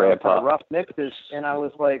the rough mixes, and I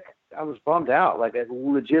was bummed out. Like, I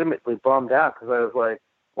legitimately bummed out because I was like,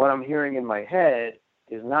 what I'm hearing in my head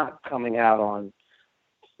is not coming out on,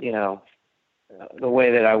 the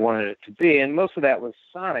way that I wanted it to be. And most of that was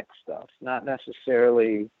sonic stuff, not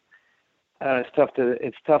necessarily, it's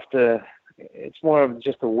more of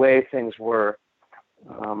just the way things were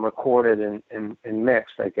recorded and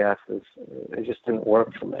mixed, I guess. It just didn't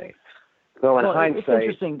work for me. So in hindsight,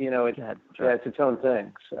 it's its own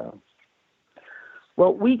thing. So.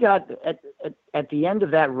 Well, we got at the end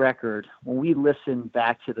of that record, when we listened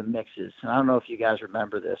back to the mixes, and I don't know if you guys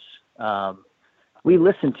remember this, we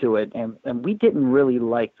listened to it, and we didn't really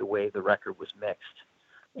like the way the record was mixed.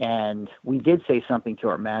 And we did say something to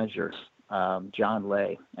our manager, John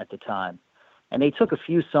Lay, at the time. And they took a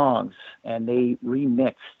few songs, and they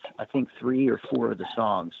remixed, I think, 3 or 4 of the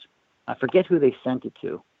songs. I forget who they sent it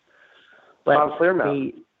to. But Bob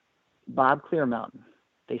Clearmountain. Bob Clearmountain.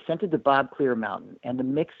 They sent it to Bob Clearmountain, and the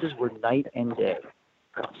mixes were night and day.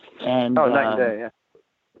 And, night and day, yeah.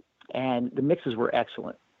 And the mixes were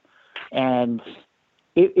excellent. And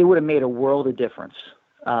it would have made a world of difference,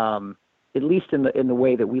 at least in the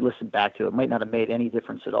way that we listened back to it. It might not have made any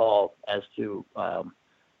difference at all as to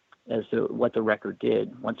what the record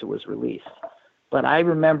did once it was released. But I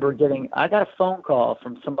remember I got a phone call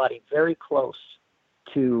from somebody very close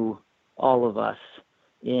to all of us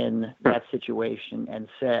in that situation, and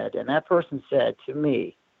that person said to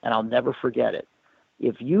me, and I'll never forget it,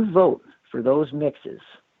 if you vote for those mixes,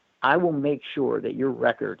 I will make sure that your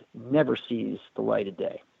record never sees the light of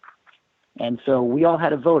day. And so we all had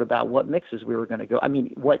to vote about what mixes we were going to go. I mean,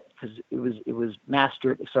 because it was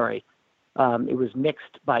mastered. Sorry, it was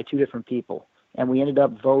mixed by 2 different people, and we ended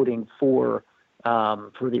up voting for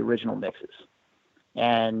the original mixes.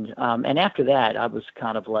 And after that, I was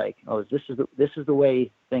kind of like, oh, this is the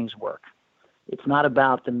way things work. It's not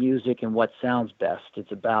about the music and what sounds best.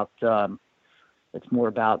 It's more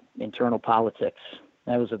about internal politics.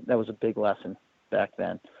 That was a big lesson back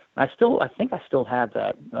then. I think I still have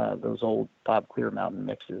those old Bob Clearmountain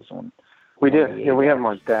mixes on. We do. Yeah, we have them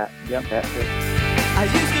on that. Yep. That's it. I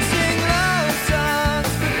used to sing love songs,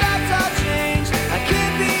 but that's all changed. I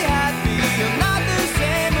can't be happy, I'm not the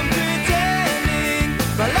same, I'm pretending.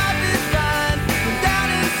 My life is fine, but down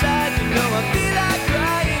inside, I feel like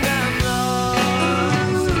crying. I'm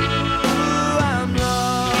lost, ooh, I'm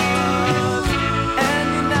lost, and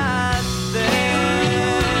you're not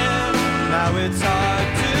there. Now it's hard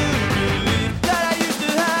to believe that I used to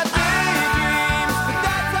have daydreams, but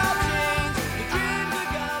that's all changed. The dreams are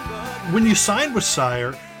gone, but When you signed with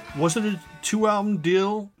Sire, was it a 2-album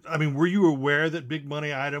deal? I mean, were you aware that Big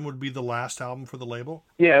Money Item would be the last album for the label?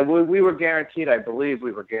 Yeah, we were guaranteed. I believe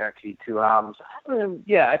we were guaranteed 2 albums.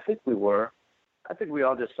 Yeah, I think we were. I think we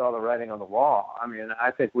all just saw the writing on the wall. I mean,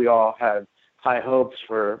 I think we all had high hopes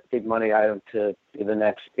for Big Money Item to be the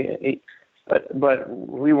next. But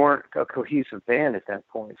we weren't a cohesive band at that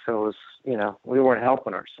point, so it was, we weren't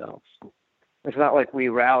helping ourselves. It's not like we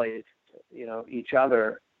rallied, each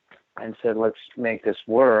other and said, let's make this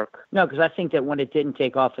work. No, because I think that when it didn't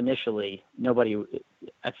take off initially,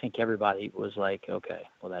 I think everybody was like, okay,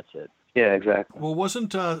 well, that's it. Yeah, exactly. Well,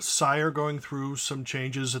 wasn't Sire going through some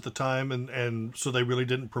changes at the time, and so they really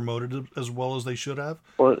didn't promote it as well as they should have?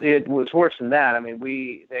 Well, it was worse than that. I mean,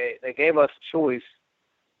 they gave us a choice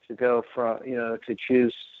to go from, to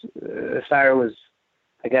choose. Sire was,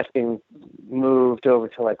 I guess, being moved over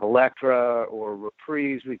to like Elektra or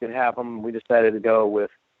Reprise. We could have them. We decided to go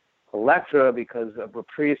with Elektra because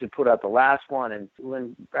Reprise had put out the last one, and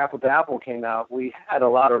when Brandt and Ira came out, we had a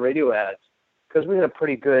lot of radio ads because we had a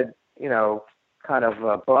pretty good, kind kind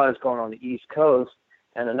of buzz going on the East Coast,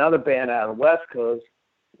 and another band out of the West Coast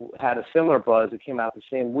had a similar buzz. It came out the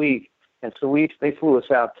same week, and so they flew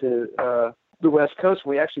us out to the West Coast.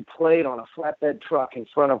 We actually played on a flatbed truck in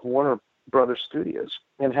front of Warner Brothers Studios,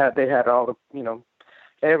 and they had all the, you know,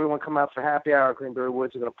 hey, everyone come out for happy hour. Greenberry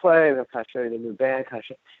Woods are going to play. They'll kind of show you the new band,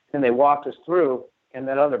 and they walked us through. And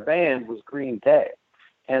that other band was Green Day,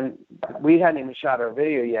 and we hadn't even shot our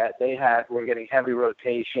video yet. We're getting heavy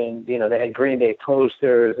rotation. You know, they had Green Day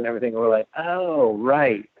posters and everything. We're like, oh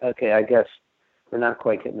right, okay, I guess we're not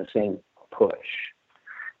quite getting the same push.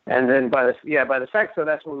 And then by the fact, so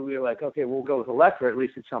that's when we were like, okay, we'll go with Elektra. At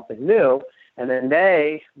least it's something new. And then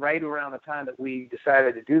right around the time that we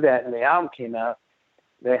decided to do that, and the album came out,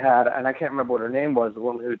 they had, and I can't remember what her name was, the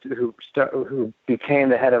woman who became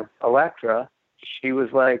the head of Elektra. She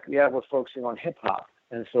was like, yeah, we're focusing on hip hop.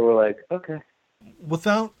 And so we're like, okay.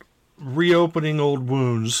 Without reopening old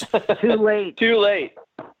wounds. Too late. Too late.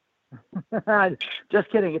 Just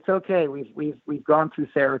kidding. It's okay. We've gone through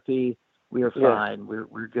therapy. We are fine. Yeah.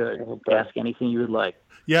 We're good. Okay. Ask anything you would like.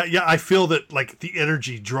 Yeah. I feel that like the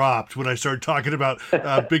energy dropped when I started talking about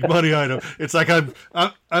Big Money Item. It's like I'm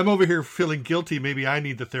over here feeling guilty. Maybe I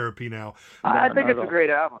need the therapy now. I think it's a great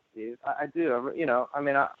album, Steve. I do. You know, I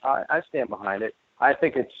mean, I stand behind it. I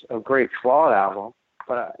think it's a great flawed album,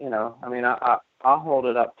 but you know, I mean, I'll hold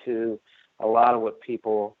it up to a lot of what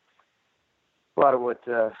you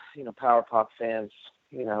know, power pop fans.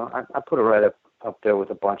 You know, I put it right up there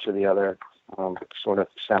with a bunch of the other sort of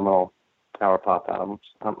seminal power pop albums.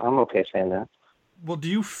 I'm okay saying that. Well, do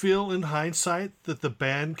you feel in hindsight that the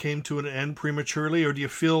band came to an end prematurely, or do you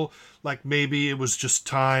feel like maybe it was just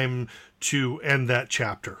time to end that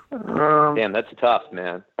chapter? Damn, that's tough,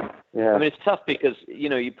 man. Yeah. I mean, it's tough because, you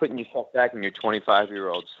know, you're putting yourself back in your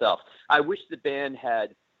 25-year-old self. I wish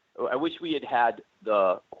we had had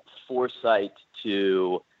the foresight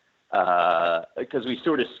to, because we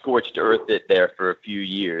sort of scorched earth it there for a few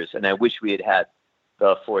years, and I wish we had had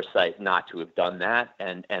the foresight not to have done that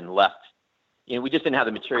and left. You know, we just didn't have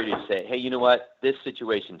the maturity to say, hey, you know what, this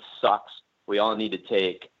situation sucks. We all need to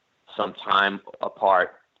take some time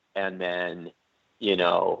apart, and then, you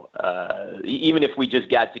know, even if we just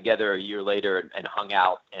got together a year later and hung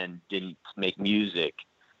out and didn't make music,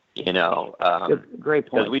 you know, great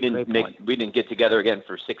point. Because we didn't get together again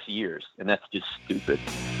for 6 years, and that's just stupid.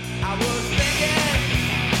 I was thinking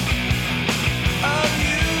of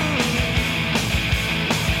you,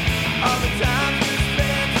 all the time we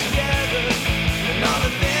spent together, and all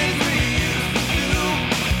the things we used to do.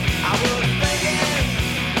 I was thinking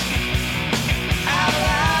out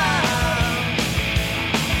loud,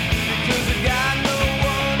 because I got no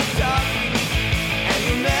one to talk to, and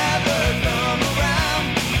you never come around.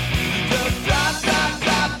 You just drop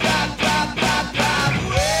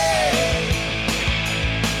away.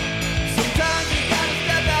 Sometimes you gotta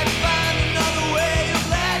step back and find another way of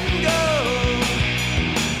letting go.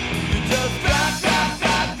 You just drop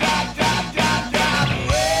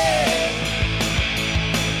away.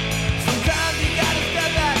 Sometimes you gotta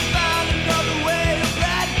step back and find another way of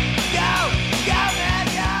letting go. Go, man,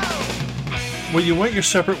 go. Well, you went your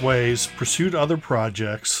separate ways, pursued other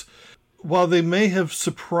projects. While they may have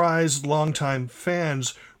surprised longtime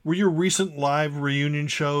fans, were your recent live reunion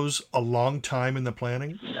shows a long time in the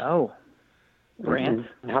planning? No. Brandt?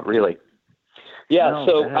 Not really. Yeah, No,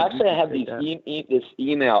 so go ahead. actually I have You can this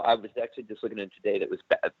email. I was actually just looking at it today that was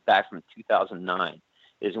back from 2009,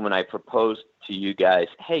 is when I proposed to you guys,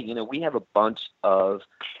 hey, you know, we have a bunch of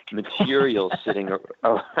material sitting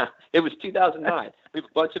around. It was 2009. We have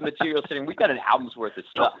a bunch of material sitting. We've got an album's worth of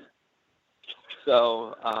stuff.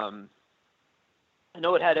 So I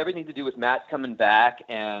know it had everything to do with Matt coming back,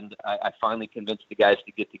 and I finally convinced the guys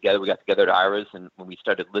to get together. We got together at Ira's, and when we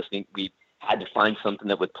started listening, we had to find something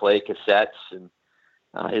that would play cassettes, and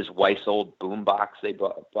his wife's old boombox they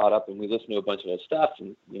brought up, and we listened to a bunch of other stuff,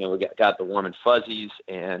 and, you know, we got the Warm and Fuzzies,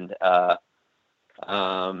 and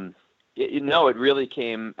it really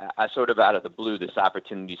came sort of out of the blue. This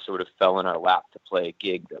opportunity sort of fell in our lap to play a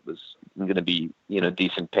gig that was going to be, you know,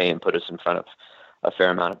 decent pay and put us in front of a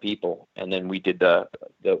fair amount of people. And then we did the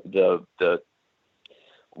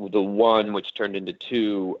one which turned into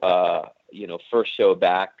two, you know, first show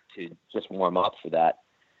back to just warm up for that.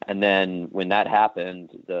 And then when that happened,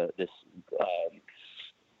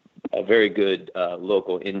 a very good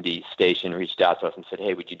local indie station reached out to us and said,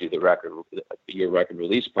 hey, would you do your record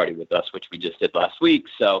release party with us, which we just did last week.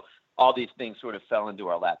 So all these things sort of fell into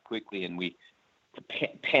our lap quickly, and we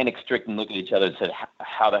panic-stricken looked at each other and said,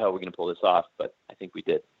 how the hell are we going to pull this off? But I think we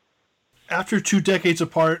did. After 2 decades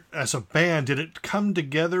apart as a band, did it come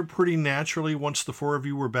together pretty naturally once the four of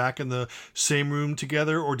you were back in the same room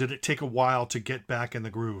together, or did it take a while to get back in the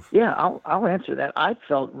groove? Yeah, I'll answer that. I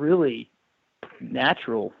felt really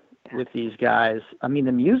natural with these guys. I mean,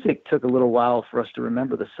 the music took a little while for us to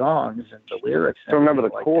remember the songs and the lyrics. To remember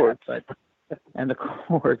the like chords. and the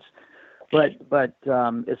chords. But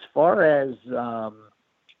as far as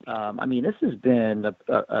I mean, this has been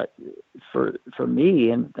for me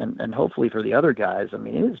and hopefully for the other guys. I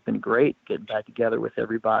mean, it has been great getting back together with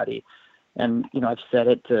everybody. And I've said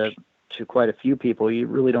it to quite a few people. You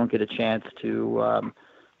really don't get a chance to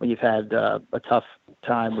when you've had a tough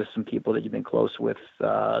time with some people that you've been close with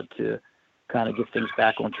to kind of get things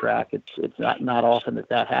back on track. It's not often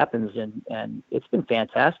that happens, and it's been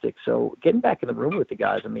fantastic. So getting back in the room with the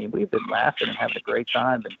guys, I mean, we've been laughing and having a great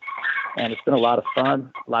time, and it's been a lot of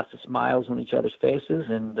fun, lots of smiles on each other's faces,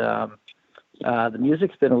 and the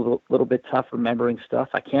music's been a little bit tough remembering stuff.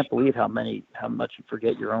 I can't believe how much you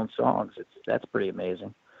forget your own songs. That's pretty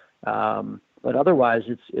amazing. But otherwise,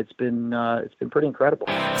 it's been pretty incredible.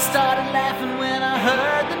 I started laughing when I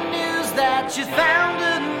heard the news that you found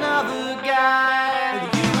another guy.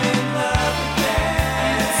 You in love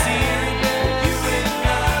again? Serious? You in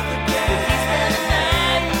love again? He's been a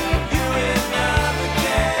night. You in love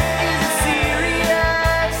again? Is it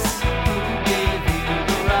serious? Who gave you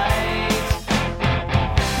the right?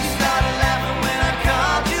 You started laughing when I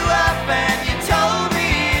called you up and you told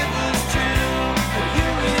me it was true. You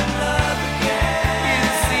in love again? Is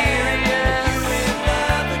it serious? You in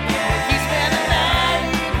love again? He's been a night.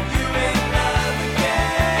 You in love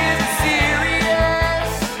again? Is it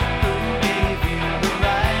serious? Who gave you the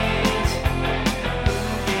right?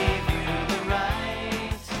 Who gave you the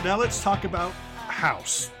right? Now let's talk about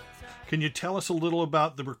House. Can you tell us a little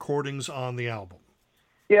about the recordings on the album?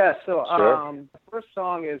 Yeah, so Sure. the first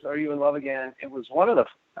song is "Are You in Love Again?" It was one of the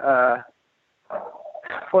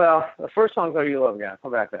the first song is "Are You in Love Again?" I'll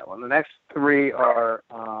come back to that one. The next three are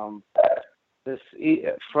from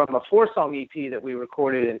a 4-song EP that we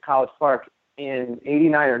recorded in College Park in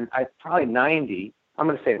 '89 or probably '90. I'm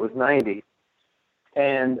going to say it was '90,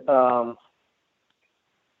 and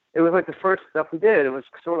it was like the first stuff we did. It was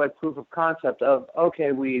sort of like proof of concept of,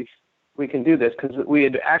 okay, we can do this, because we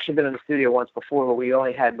had actually been in the studio once before where we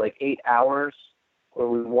only had like 8 hours, where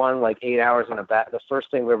we won like 8 hours in the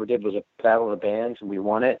first thing we ever did was a battle of the bands, and we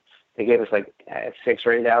won it. They gave us like 6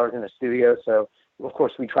 or 8 hours in the studio. So of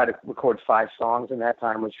course we tried to record 5 songs in that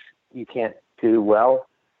time, which you can't do well,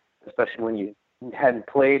 especially when you hadn't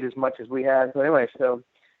played as much as we had. So anyway,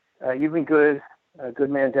 You've Been Good, Good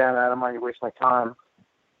Man Down, I Don't Mind You Waste My Time.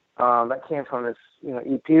 That came from this,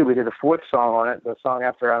 EP. We did a 4th song on it. The song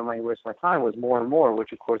after I Don't Mind You Waste My Time was More and More,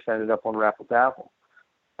 which of course ended up on Rapple Dapple.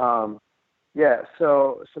 But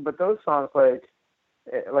those songs, like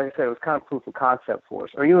I said, it was kind of proof of concept for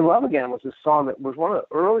us. Are You in Love Again was a song that was one of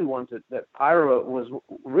the early ones that Ira wrote, was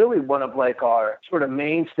really one of like our sort of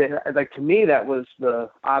mainstay. Like to me, that was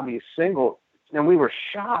the obvious single. And we were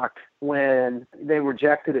shocked when they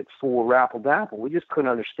rejected it for Rapple Dapple. We just couldn't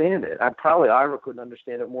understand it. Ira couldn't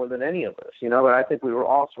understand it more than any of us, but I think we were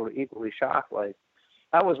all sort of equally shocked. Like,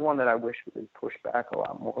 that was one that I wish we could push back a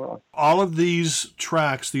lot more on. All of these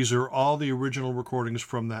tracks, these are all the original recordings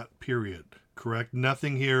from that period, correct?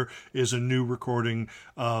 Nothing here is a new recording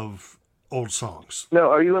of old songs. No,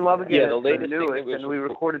 Are You in Love Again? Yeah, the latest new thing and we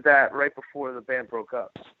recorded that right before the band broke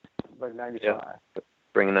up, like 95. Yeah.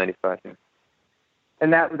 Spring of '95. Yeah.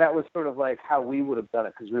 And that was sort of like how we would have done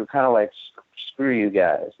it, because we were kind of like, screw you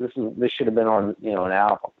guys. This should have been on an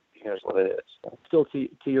album. Here's what it is. So. Still to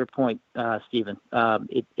your point, Stephen,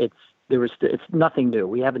 it's nothing new.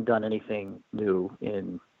 We haven't done anything new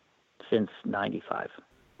since '95.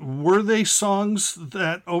 Were they songs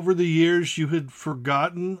that over the years you had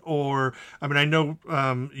forgotten? Or, I mean, I know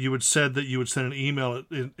you had said that you would send an email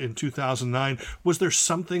in 2009. Was there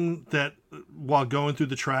something that, while going through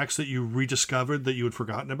the tracks, that you rediscovered that you had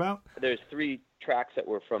forgotten about? There's 3 tracks that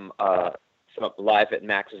were from Live at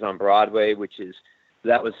Max's on Broadway,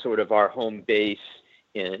 that was sort of our home base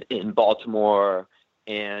in Baltimore,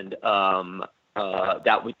 and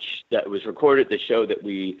that was recorded at the show that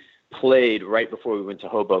we played right before we went to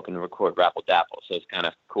Hoboken to record Rapple Dapple. So it's kind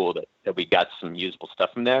of cool that we got some usable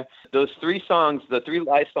stuff from there. Those 3 songs, the 3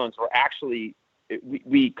 live songs, were actually,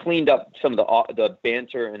 we cleaned up some of the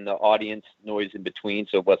banter and the audience noise in between,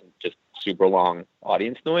 so it wasn't just super long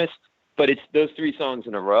audience noise. But it's those 3 songs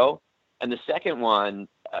in a row. And the second one,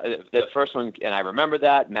 the first one, and I remember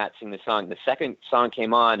that, Matt sing the song. The second song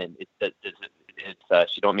came on, and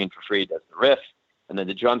it's She Don't Mean for Free does the riff, and then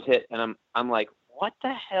the drums hit, and I'm like, what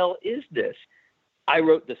the hell is this? I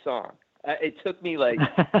wrote the song. It took me like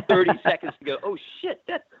 30 seconds to go, oh shit,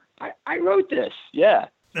 I wrote this. Yeah.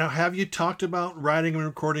 Now, have you talked about writing and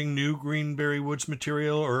recording new Greenberry Woods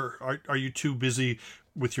material, or are you too busy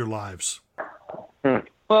with your lives?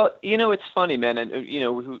 Well, it's funny, man, and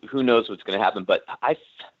who knows what's going to happen. But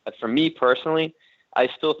for me personally, I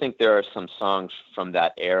still think there are some songs from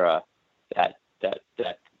that era that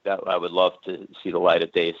I would love to see the light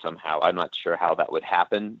of day somehow. I'm not sure how that would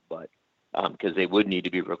happen, but because they would need to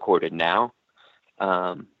be recorded now,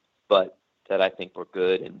 but that I think were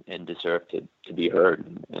good and deserve to be heard.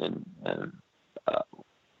 And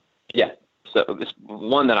yeah, so it's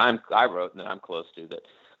one that I wrote and that I'm close to that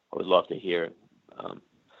I would love to hear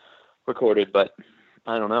recorded, but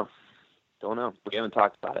I don't know. We haven't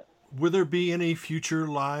talked about it. Will there be any future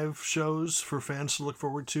live shows for fans to look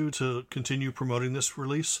forward to continue promoting this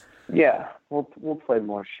release? Yeah, we'll play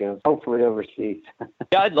more shows, hopefully overseas.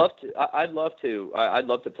 Yeah, I'd love to. I'd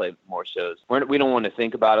love to play more shows. We don't want to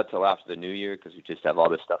think about it till after the new year because we just have all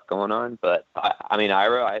this stuff going on. But I mean,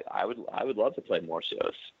 Ira, I would love to play more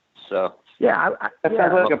shows. So Yeah, That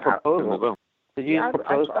sounds like a proposal. Did you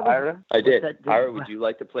propose to Ira? I did. Ira, would you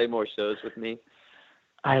like to play more shows with me?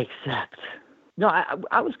 I accept. No,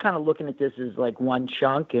 I was kind of looking at this as like one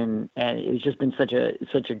chunk, and it's just been such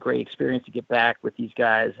a great experience to get back with these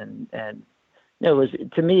guys, and it was,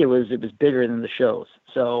 to me, it was bigger than the shows.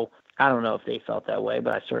 So I don't know if they felt that way,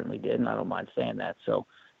 but I certainly did, and I don't mind saying that. So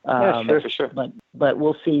yeah, sure, for sure. But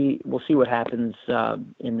we'll see what happens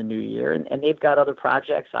in the new year, and they've got other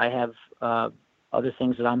projects. I have other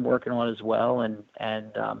things that I'm working on as well,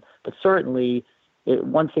 but certainly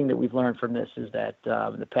one thing that we've learned from this is that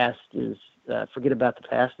the past is. Forget about the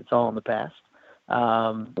past. It's all in the past.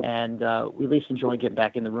 And we at least enjoy getting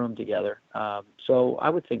back in the room together. So I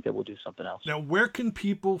would think that we'll do something else. Now, where can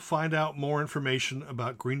people find out more information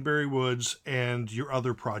about Greenberry Woods and your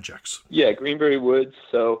other projects? Yeah, Greenberry Woods.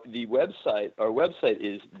 So our website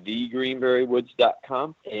is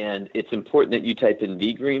thegreenberrywoods.com. And it's important that you type in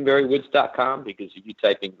thegreenberrywoods.com because if you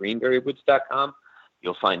type in greenberrywoods.com,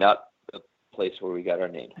 you'll find out place where we got our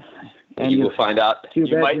name. And you will find out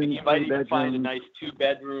you might even find a nice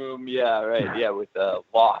 2-bedroom, with a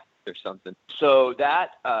loft or something. So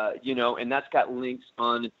that and that's got links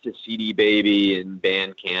on to CD Baby and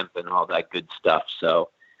Bandcamp and all that good stuff. So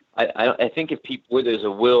I think if people, where there's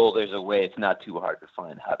a will, there's a way. It's not too hard to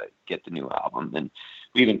find how to get the new album. And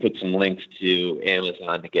we even put some links to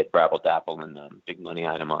Amazon to get Brabble Dapple and Big Money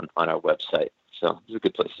Item on our website. So it's a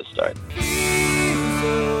good place to start.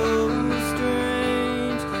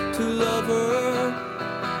 To love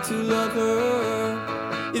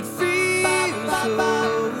her, it feels so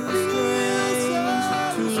strange.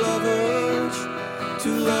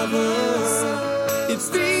 To love her, it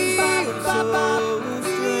feels so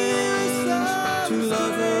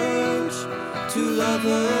strange. To love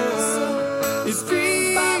her, it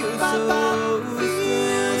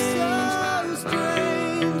feels so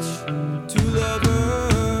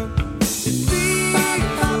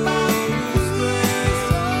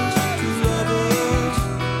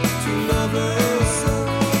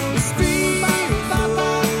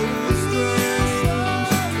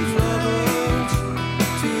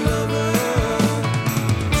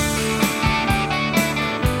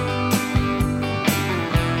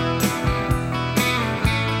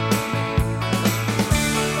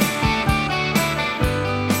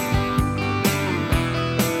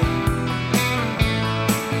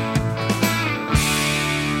To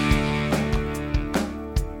love her.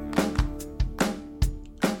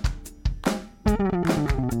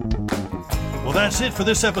 That's it for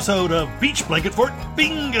this episode of Beach Blanket Fort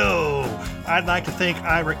Bingo. I'd like to thank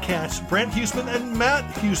Ira Katz, Brandt Huseman, and Matt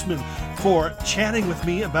Huseman for chatting with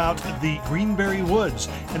me about the Greenberry Woods.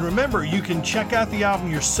 And remember, you can check out the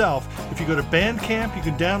album yourself. If you go to Bandcamp, you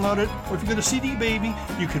can download it, or if you go to CD Baby,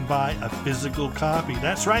 you can buy a physical copy.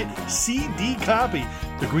 That's right, CD copy,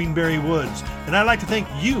 the Greenberry Woods. And I'd like to thank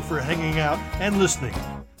you for hanging out and listening.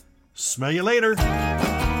 Smell you later.